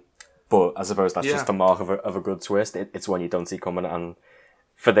 But I suppose that's just the mark of a good twist. It's one you don't see coming, and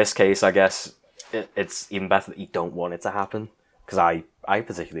for this case, I guess it's even better that you don't want it to happen, because I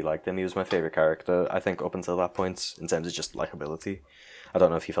particularly liked him. He was my favourite character, I think, up until that point, in terms of just likability. I don't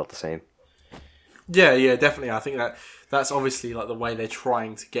know if you felt the same. Yeah, definitely. I think that's obviously like the way they're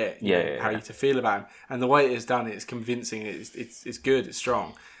trying to get how you to feel about him, and the way it's done, it's convincing. It's good. It's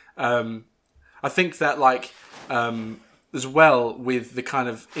strong. I think that as well with the kind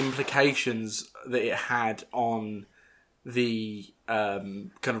of implications that it had on the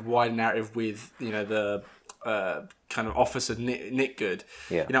kind of wider narrative with the kind of Officer Nick Good.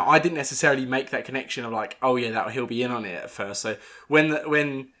 Yeah. I didn't necessarily make that connection of like, oh yeah, that he'll be in on it at first. So when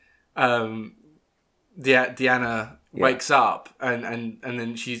Deanna wakes up and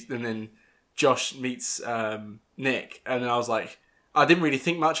then Josh meets Nick, and then I was like, I didn't really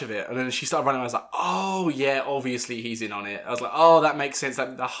think much of it, and then she started running. I was like, oh yeah, obviously he's in on it. I was like, oh, that makes sense.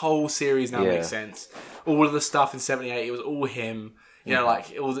 That the whole series now makes sense. All of the stuff in '78, it was all him.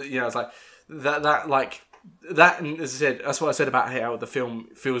 Like all the, it's like that. And as I said, that's what I said about how the film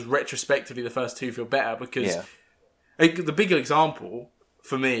feels retrospectively. The first two feel better because the bigger example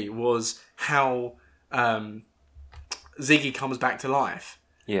for me was how Ziggy comes back to life.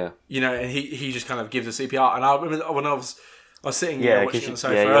 Yeah. And he just kind of gives a CPR. And I remember when I was sitting watching it on the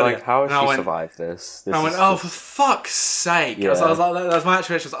sofa earlier. Like, how has she survived this? I went, for fuck's sake. Yeah. I was like, that was my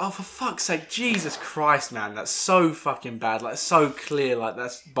actual reaction. I was like, for fuck's sake, Jesus Christ, man, that's so fucking bad. Like, so clear, like,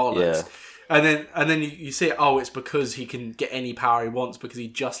 that's bollocks. Yeah. And then you see it, it's because he can get any power he wants because he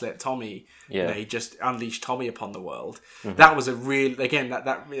just let Tommy, he just unleashed Tommy upon the world. Mm-hmm. That was a real, again,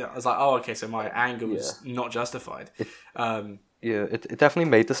 I was like, okay, so my anger was not justified. It definitely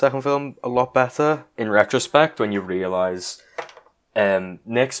made the second film a lot better in retrospect when you realise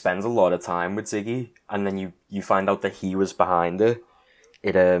Nick spends a lot of time with Ziggy, and then you find out that he was behind it.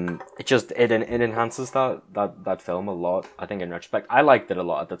 It enhances that film a lot. I think in retrospect, I liked it a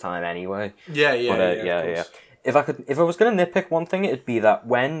lot at the time anyway. Yeah. If I was gonna nitpick one thing, it'd be that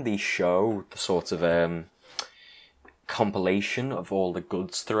when they show the sort of compilation of all the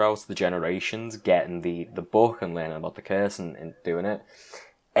goods throughout the generations, getting the book and learning about the curse and doing it,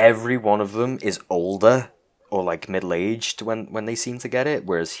 every one of them is older or like middle-aged when they seem to get it,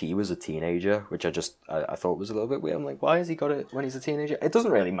 whereas he was a teenager, which I thought was a little bit weird. I'm like, why has he got it when he's a teenager? It doesn't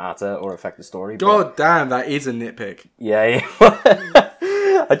really matter or affect the story. God damn, that is a nitpick. Yeah.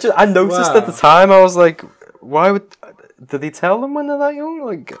 I noticed at the time, I was like, did they tell them when they're that young?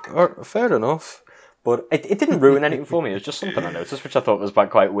 Like, fair enough. But it didn't ruin anything for me. It was just something I noticed, which I thought was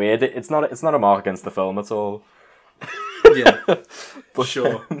quite weird. It's not a mark against the film at all. Yeah, for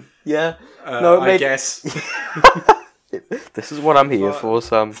sure. Yeah. I guess. This is what I'm here for,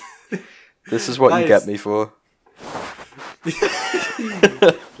 Sam. This is what you get me for.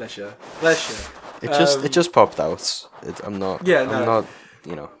 Bless you. It just popped out. I'm not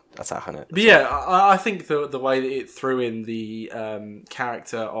attacking it. But I think the way that it threw in the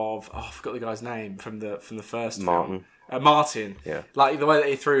character of I forgot the guy's name from the first Martin. film. Martin. Yeah. Like the way that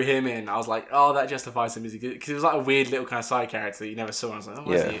he threw him in, I was like, that justifies him because it was like a weird little kind of side character that you never saw. And I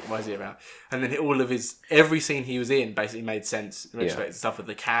was like, what is he about? And then every scene he was in basically made sense in respect to stuff with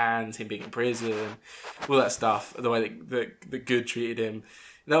the cans, him being in prison, all that stuff. The way that Good treated him,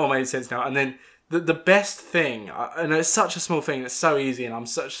 that all made sense now. And then the best thing, I know it's such a small thing, it's so easy, and I'm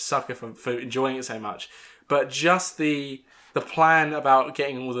such a sucker for enjoying it so much. But just the plan about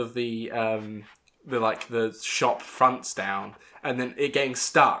getting all of the shop fronts down and then it getting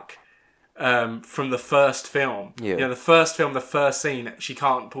stuck from the first film. Yeah. The first film, the first scene, she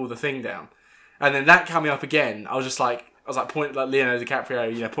can't pull the thing down. And then that coming up again, I was pointing like Leonardo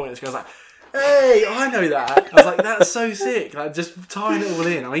DiCaprio, pointing at the screen, I was like, hey, I know that. I was like, that's so sick. Like, just tying it all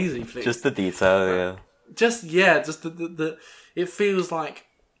in. I'm easily pleased. Just the detail, yeah. Just the it feels like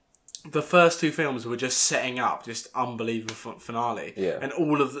the first two films were just setting up just unbelievable finale. Yeah. And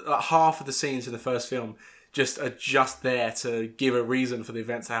all of half of the scenes in the first film just are just there to give a reason for the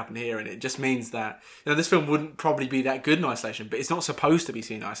events that happen here, and it just means that this film wouldn't probably be that good in isolation, but it's not supposed to be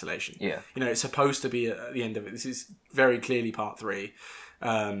seen in isolation. Yeah, it's supposed to be at the end of it. This is very clearly part 3.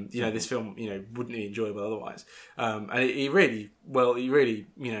 This film wouldn't be enjoyable otherwise, and he really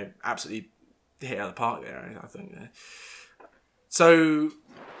absolutely hit out of the park there, I think. So,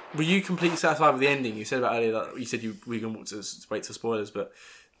 were you completely satisfied with the ending? You said about earlier that you said we can wait till spoilers, but.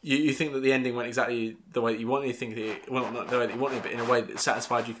 You think that the ending went exactly the way that you wanted? You think not the way that you wanted, but in a way that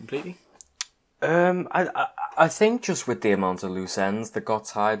satisfied you completely? I think just with the amount of loose ends that got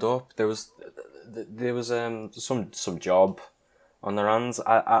tied up, there was some job on their hands.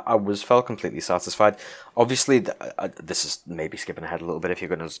 I felt completely satisfied. Obviously, this is maybe skipping ahead a little bit if you're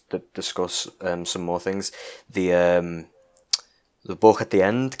going to discuss some more things. The book at the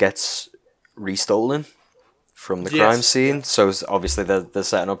end gets restolen from the crime scene, so obviously they're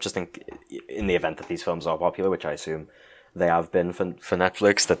setting up just in the event that these films are popular, which I assume they have been for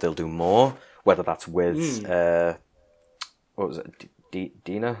Netflix, that they'll do more, whether that's with what was it,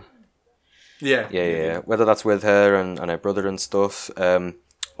 Dina? Yeah. Whether that's with her and her brother and stuff,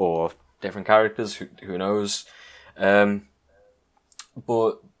 or different characters, who knows? But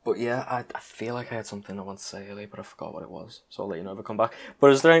yeah, I feel like I had something I want to say earlier, but I forgot what it was, so I'll let you know if I come back. But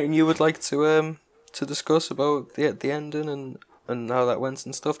is there anything you would like to discuss about the ending and how that went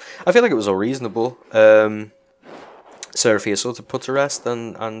and stuff? I feel like it was all reasonable. Seraphia sort of put to rest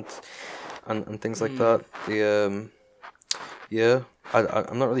and things like that.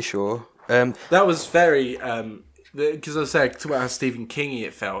 I'm not really sure. That was very because I said talk about how Stephen King-y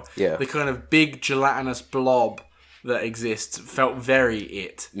it felt. Yeah, the kind of big gelatinous blob that exists felt very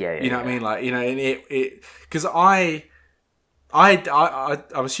it. Yeah, you know what I mean? Like, and it because I'm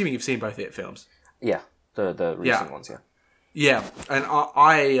assuming you've seen both It films. Yeah, the recent ones, yeah. Yeah, and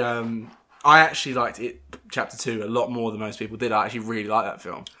I actually liked It Chapter 2 a lot more than most people did. I actually really like that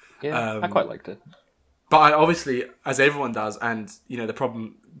film. Yeah, I quite liked it. But I obviously, as everyone does, and the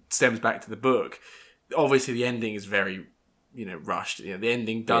problem stems back to the book. Obviously, the ending is very, rushed. The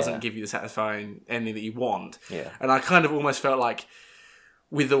ending doesn't give you the satisfying ending that you want. Yeah, and I kind of almost felt like,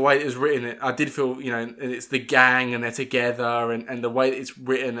 with the way it was written, I did feel, and it's the gang and they're together and the way that it's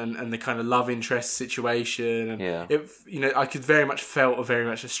written and the kind of love interest situation. And I could very much felt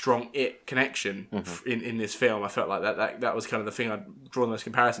a strong It connection in this film. I felt like that was kind of the thing I'd draw the most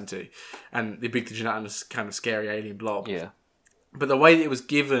comparison to. And the big gelatinous kind of scary alien blob. Yeah. But the way that it was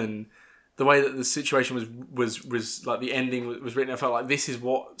given, the way that the situation was like the ending was written, I felt like this is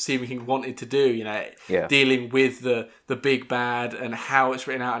what Stephen King wanted to do, dealing with the big bad and how it's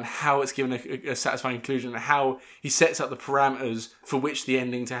written out and how it's given a satisfying conclusion and how he sets up the parameters for which the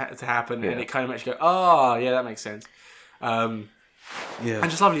ending to happen, and it kind of makes you go, oh, yeah, that makes sense. And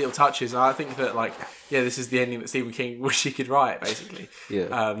just lovely little touches. And I think that, this is the ending that Stephen King wished he could write, basically.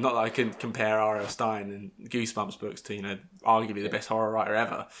 Yeah. Not that I can compare R.L. Stein and Goosebumps books to, arguably the best horror writer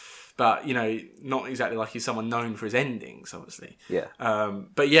ever. But, not exactly like he's someone known for his endings, obviously. Yeah.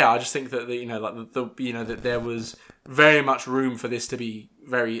 But yeah, I just think that, that there was very much room for this to be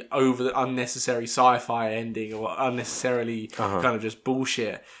very over the unnecessary sci-fi ending or unnecessarily kind of just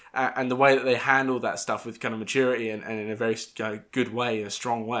bullshit. And the way that they handled that stuff with kind of maturity and in a very good way, in a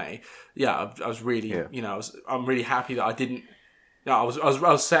strong way. Yeah, I was really, I'm really happy that I didn't. I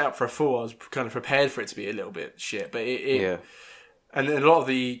was set up for a 4. I was kind of prepared for it to be a little bit shit, but and then a lot of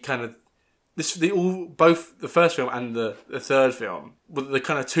the kind of both the first film and the third film, the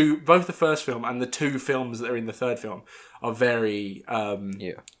kind of both the first film and the 2 films that are in the third film are very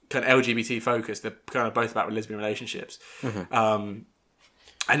kind of LGBT focused. They're kind of both about lesbian relationships, and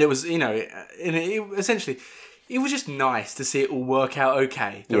it was essentially. It was just nice to see it all work out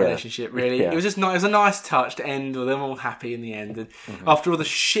okay, the relationship, really. Yeah. It was just nice. It was a nice touch to end with them all happy in the end. And after all the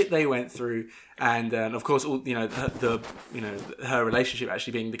shit they went through, and of course, all her relationship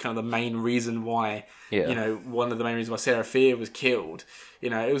actually being the kind of the main reason why, one of the main reasons why Seraphia was killed.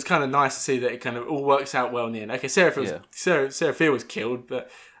 It was kind of nice to see that it kind of all works out well in the end. Okay, Seraphia was killed, but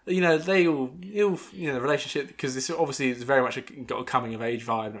they all the relationship, because this obviously is very much got a coming of age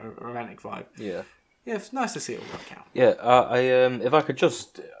vibe, a romantic vibe. Yeah. Yeah, it's nice to see it all work out. Yeah, I if I could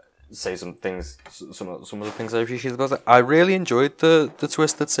just say some things, some of the things I appreciated about it. I really enjoyed the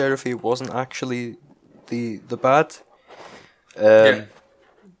twist that Seraphia wasn't actually the bad. Yeah.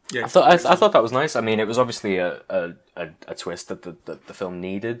 I thought that was nice. I mean, it was obviously a twist that the film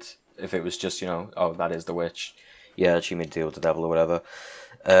needed. If it was just that is the witch, she made a deal with the devil or whatever.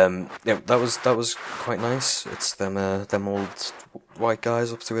 That was quite nice. It's them old white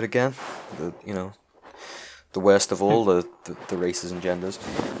guys up to it again. The worst of all the races and genders.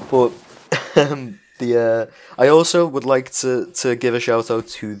 But I also would like to give a shout out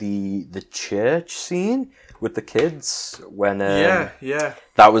to the church scene with the kids when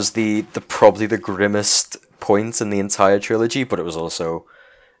that was the probably the grimmest point in the entire trilogy, but it was also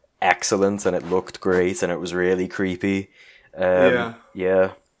excellent and it looked great and it was really creepy.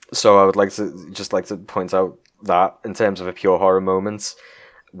 So I would like to point out that in terms of a pure horror moment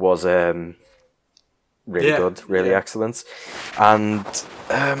was really good, really excellent. And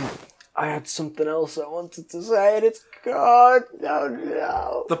I had something else I wanted to say, and it's gone.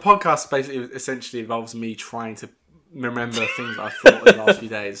 No. The podcast basically essentially involves me trying to remember things I've thought in the last few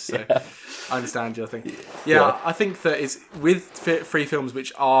days. So I understand your thing. I think that it's with three films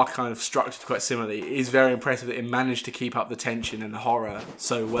which are kind of structured quite similarly. It is very impressive that it managed to keep up the tension and the horror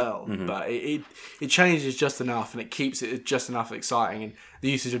so well. Mm-hmm. But it changes just enough, and it keeps it just enough exciting. And the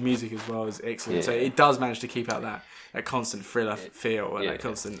usage of music as well is excellent. Yeah. So it does manage to keep out that constant thriller feel and that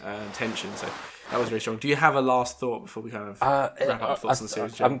constant tension. So that was very strong. Do you have a last thought before we kind of wrap up thoughts on the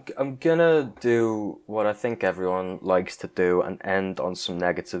series? I'm gonna do what I think everyone likes to do and end on some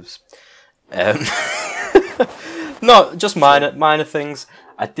negatives. Not just minor things.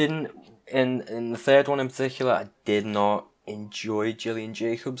 I didn't in the third one in particular. I did not enjoy Gillian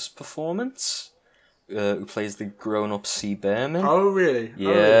Jacobs' performance, who plays the grown-up C. Behrman. Oh really?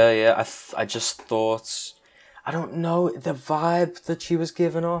 Yeah. I just thought, I don't know, the vibe that she was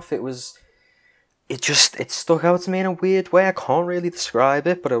giving off. It stuck out to me in a weird way. I can't really describe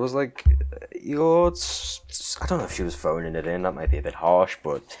it, but it was like, I don't know if she was phoning it in. That might be a bit harsh,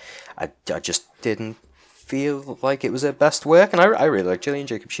 but I just didn't feel like it was her best work. And I really like Gillian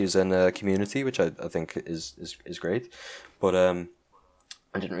Jacobs. She's in Community, which I think is great. But I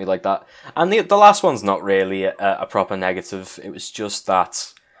didn't really like that. And the last one's not really a proper negative. It was just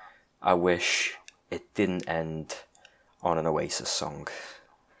that I wish it didn't end on an Oasis song.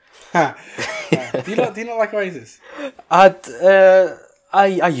 Do you not like Oasis?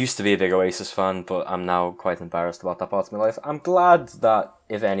 I used to be a big Oasis fan, but I'm now quite embarrassed about that part of my life. I'm glad that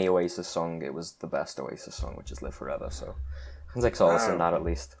if any Oasis song, it was the best Oasis song, which is Live Forever. So I can take solace in that at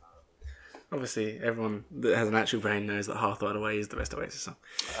least. Obviously, everyone that has an actual brain knows that Half Thought Away is the best Oasis song.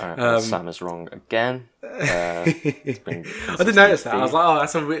 Sam is wrong again. I did notice that. I was like,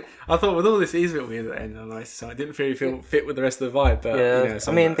 that's a weird. I thought with all this, it is a bit weird at the end of an Oasis song. I didn't really feel fit with the rest of the vibe. But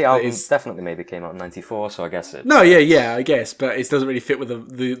the album definitely maybe came out in '94, so I guess it. No, I guess, but it doesn't really fit with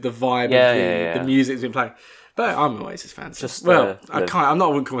the vibe of the music that's been playing. But I'm an Oasis fan. So. I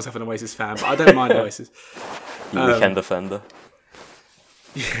wouldn't call myself an Oasis fan, but I don't mind Oasis. Weekend offender.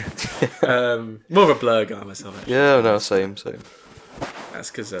 More of a Blur guy myself. Actually. Yeah, no, same. That's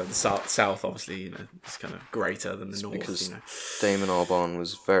because the South, obviously, is kind of greater than the North. Because Damon Albarn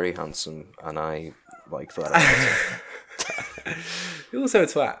was very handsome, and I like that. You're also a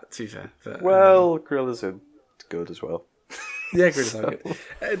twat, to be fair. But, Gorillas are good as well. Yeah, Gorillas are good.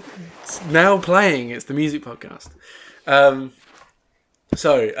 Now playing, it's the music podcast.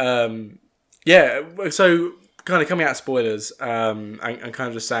 So kind of coming out of spoilers and kind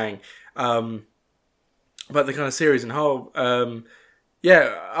of just saying about the kind of series and whole. I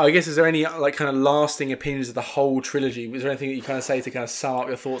guess, is there any like kind of lasting opinions of the whole trilogy? Is there anything that you kind of say to kind of sum up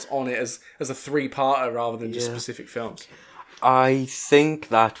your thoughts on it as a three-parter rather than just specific films? I think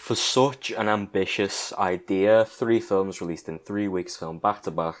that for such an ambitious idea, 3 films released in 3 weeks, filmed back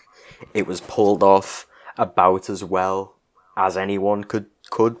to back, it was pulled off about as well as anyone could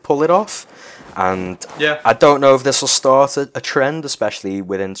pull it off. And I don't know if this will start a trend, especially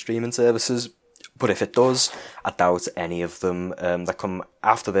within streaming services, but if it does, I doubt any of them that come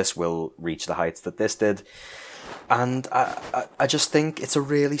after this will reach the heights that this did. And I just think it's a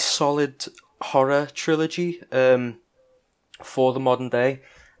really solid horror trilogy for the modern day,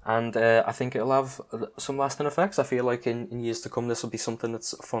 and I think it'll have some lasting effects. I feel like in years to come, this will be something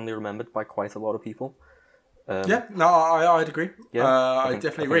that's fondly remembered by quite a lot of people. I'd agree. I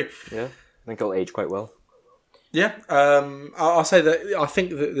definitely agree. I think it'll age quite well. Yeah, I'll say that I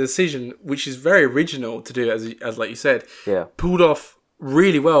think the decision, which is very original to do, as like you said, pulled off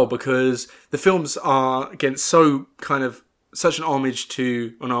really well, because the films are, again, such an homage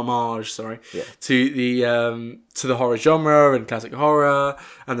to the horror genre and classic horror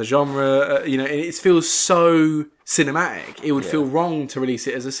and the genre. And it feels so cinematic. It would feel wrong to release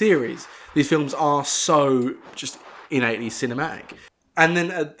it as a series. These films are so just innately cinematic. And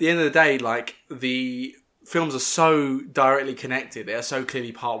then at the end of the day, like, the films are so directly connected. They are so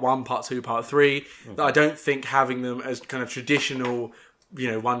clearly part 1, part 2, part 3, that I don't think having them as kind of traditional,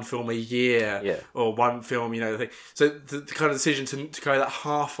 one film a year or one film, thing. So the kind of decision to go that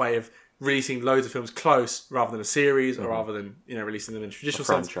halfway of releasing loads of films close rather than a series or rather than, releasing them in traditional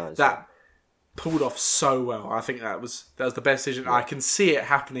sense. pulled off so well. I think that was the best decision. I can see it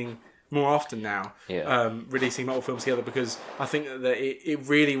happening more often now, releasing multiple films together, because I think that it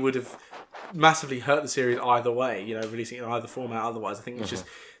really would have massively hurt the series either way, releasing it in either format otherwise. I think it's just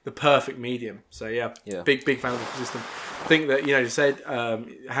the perfect medium. So big fan of the system. I think that, you said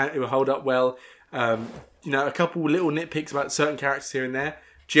it will hold up well. A couple little nitpicks about certain characters here and there.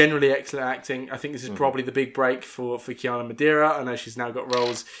 Generally excellent acting. I think this is probably the big break for Kiana Madeira. I know she's now got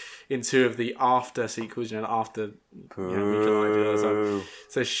roles in two of the After sequels, after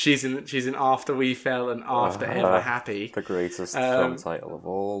so she's in After We Fell and After Ever Happy. The greatest film title of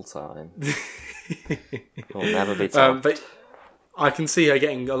all time. Will never be topped. But I can see her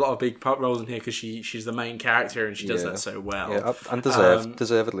getting a lot of big roles in here because she's the main character and she does that so well. Yeah, and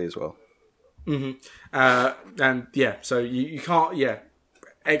deservedly as well. So you can't,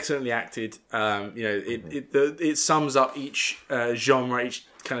 excellently acted. It sums up each genre, each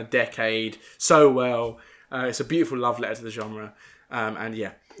kind of decade so well. It's a beautiful love letter to the genre, I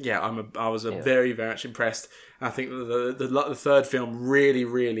was very, very much impressed. And I think the third film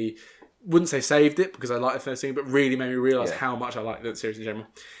really wouldn't say saved it because I like the first thing, but really made me realise how much I like the series in general.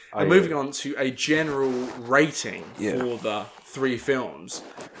 And moving on to a general rating for the three films,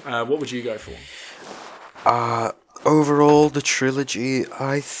 what would you go for? Overall, the trilogy,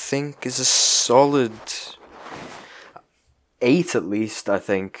 I think, is a solid 8 at least, I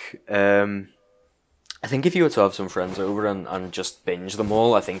think. I think if you were to have some friends over and just binge them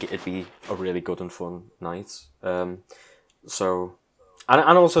all, I think it'd be a really good and fun night. And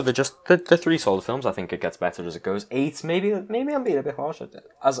also the three solid films, I think it gets better as it goes. 8, maybe I'm being a bit harsh.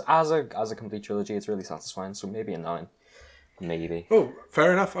 As a complete trilogy, it's really satisfying, so maybe a 9. Maybe. Oh,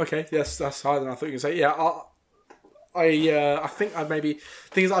 fair enough. Okay, yes, that's higher than I thought you were going to say. Yeah, I think I'd maybe...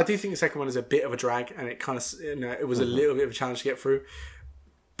 Thing is, I do think the second one is a bit of a drag, and it kind of, it was a little bit of a challenge to get through.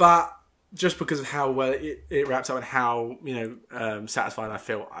 But just because of how well it wraps up and how, satisfied I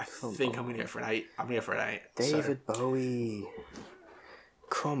feel, I think I'm going to go for an 8. I'm going to go for an 8. David Bowie.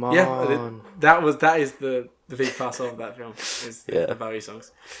 Come on. Yeah, that is the big plus of that film, is the Bowie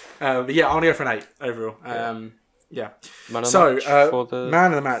songs. But I'm going to go for an 8 overall. Man of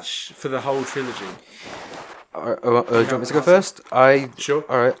the match for the whole trilogy. Do you want me to go first? Sure.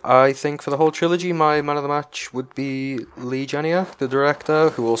 Alright, I think for the whole trilogy, my man of the match would be Lee Janiak, the director,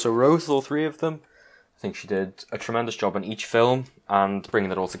 who also wrote all three of them. I think she did a tremendous job on each film, and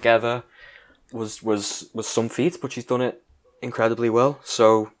bringing it all together was some feat, but she's done it incredibly well.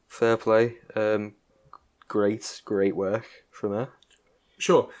 So, fair play. Great work from her.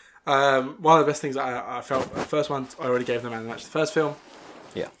 Sure. One of the best things I felt, the first one, I already gave the man of the match. The first film,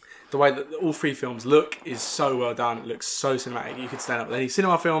 the way that all three films look is so well done. It looks so cinematic. You could stand up with any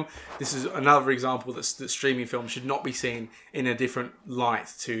cinema film. This is another example that streaming films should not be seen in a different light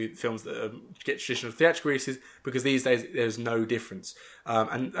to films that get traditional theatrical releases, because these days there's no difference.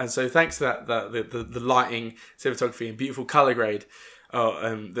 And so thanks to that, the lighting, cinematography, and beautiful colour grade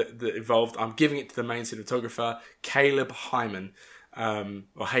that involved, I'm giving it to the main cinematographer, Caleb Hyman. Caleb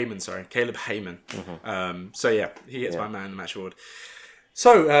Heyman. Mm-hmm. He gets my man in the match award.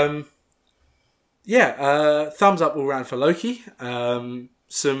 So, thumbs up all round for Loki.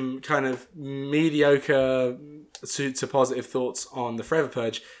 Some kind of mediocre to positive thoughts on the Forever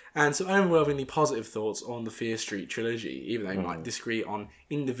Purge, and some overwhelmingly positive thoughts on the Fear Street trilogy, even though we might disagree on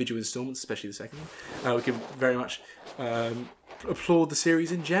individual installments, especially the second one. We can very much applaud the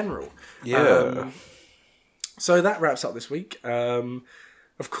series in general. So that wraps up this week.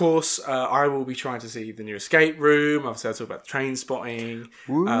 Of course, I will be trying to see the new Escape Room. Obviously, I'll talk about train spotting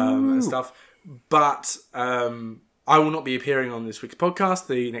and stuff. But I will not be appearing on this week's podcast.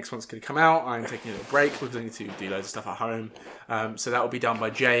 The next one's going to come out. I'm taking a little break because I need to do loads of stuff at home. So that will be done by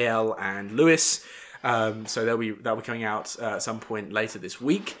JL and Lewis. So they'll be coming out at some point later this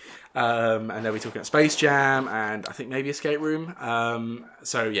week. And they'll be talking about Space Jam and I think maybe Escape Room.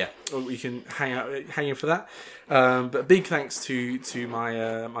 We can hang in for that. But a big thanks to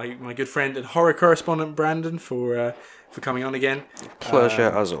my good friend and horror correspondent Brandon for coming on again. Pleasure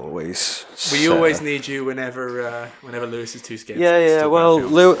as always. We always need you whenever Lewis is too scared. Yeah.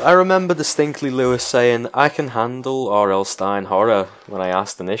 Well, I remember distinctly Lewis saying, "I can handle R.L. Stine horror" when I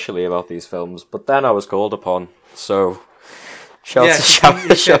asked initially about these films, but then I was called upon. So, shout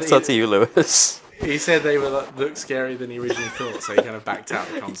out to you, Lewis. He said they looked scarier than he originally thought, so he kind of backed out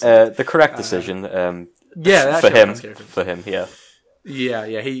the concept. The correct decision. For him. He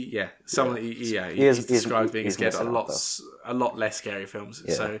describes being scared of a lot less scary films.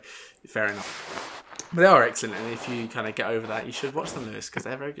 Yeah. So fair enough. But they are excellent, and if you kind of get over that, you should watch them, Lewis, because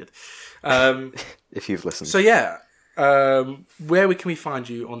they're very good. If you've listened. So where can we find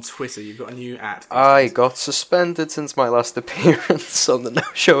you on Twitter? You've got a new at. I got suspended since my last appearance on the No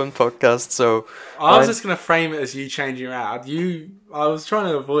Showing podcast, so... I was just going to frame it as you changing your ad. I was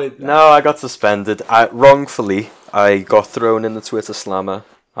trying to avoid that. No, I got suspended. Wrongfully, I got thrown in the Twitter slammer,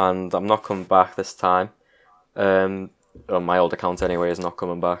 and I'm not coming back this time. My old account anyway is not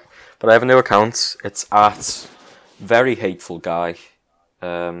coming back. But I have a new account. It's at Very Hateful Guy.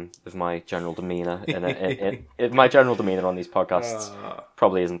 With my general demeanour my general demeanour on these podcasts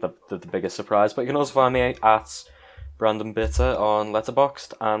probably isn't the biggest surprise, but you can also find me at Brandon Bitter on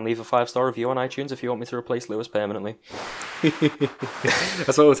Letterboxd and leave a 5-star review on iTunes if you want me to replace Lewis permanently.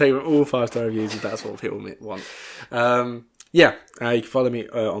 That's what we'll take with all 5-star reviews if that's what people want. You can follow me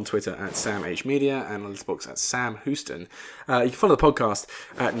on Twitter at SamHMedia and on Letterboxd at Sam Houston. You can follow the podcast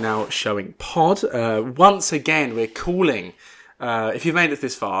at Now Showing Pod. Once again, we're calling... if you've made it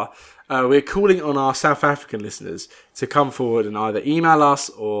this far, we're calling on our South African listeners to come forward and either email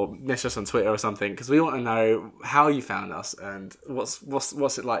us or message us on Twitter or something, because we want to know how you found us and what's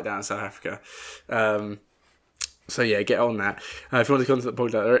it like down in South Africa. So yeah, get on that. If you want to contact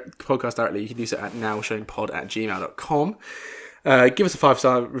the podcast directly, you can do so at nowshowingpod@gmail.com. Give us a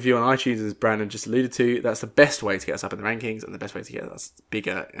 5-star review on iTunes, as Brandon just alluded to. That's the best way to get us up in the rankings and the best way to get us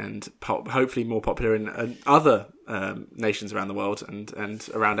bigger and hopefully more popular in other nations around the world and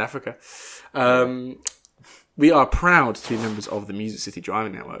around Africa. We are proud to be members of the Music City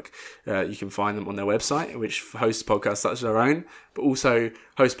Driving Network. You can find them on their website, which hosts podcasts such as our own, but also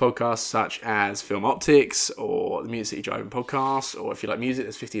hosts podcasts such as Film Optics or the Music City Driving Podcast, or if you like music,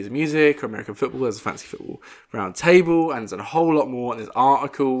 there's 50 Years of Music, or American Football, there's a Fancy Football Round Table, and there's a whole lot more, and there's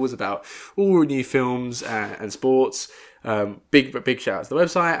articles about all new films and sports. Big shout out to the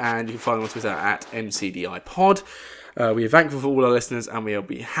website, and you can find them on Twitter at MCDIPod. We are thankful for all our listeners, and we'll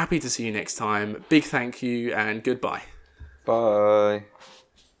be happy to see you next time. Big thank you and goodbye. Bye.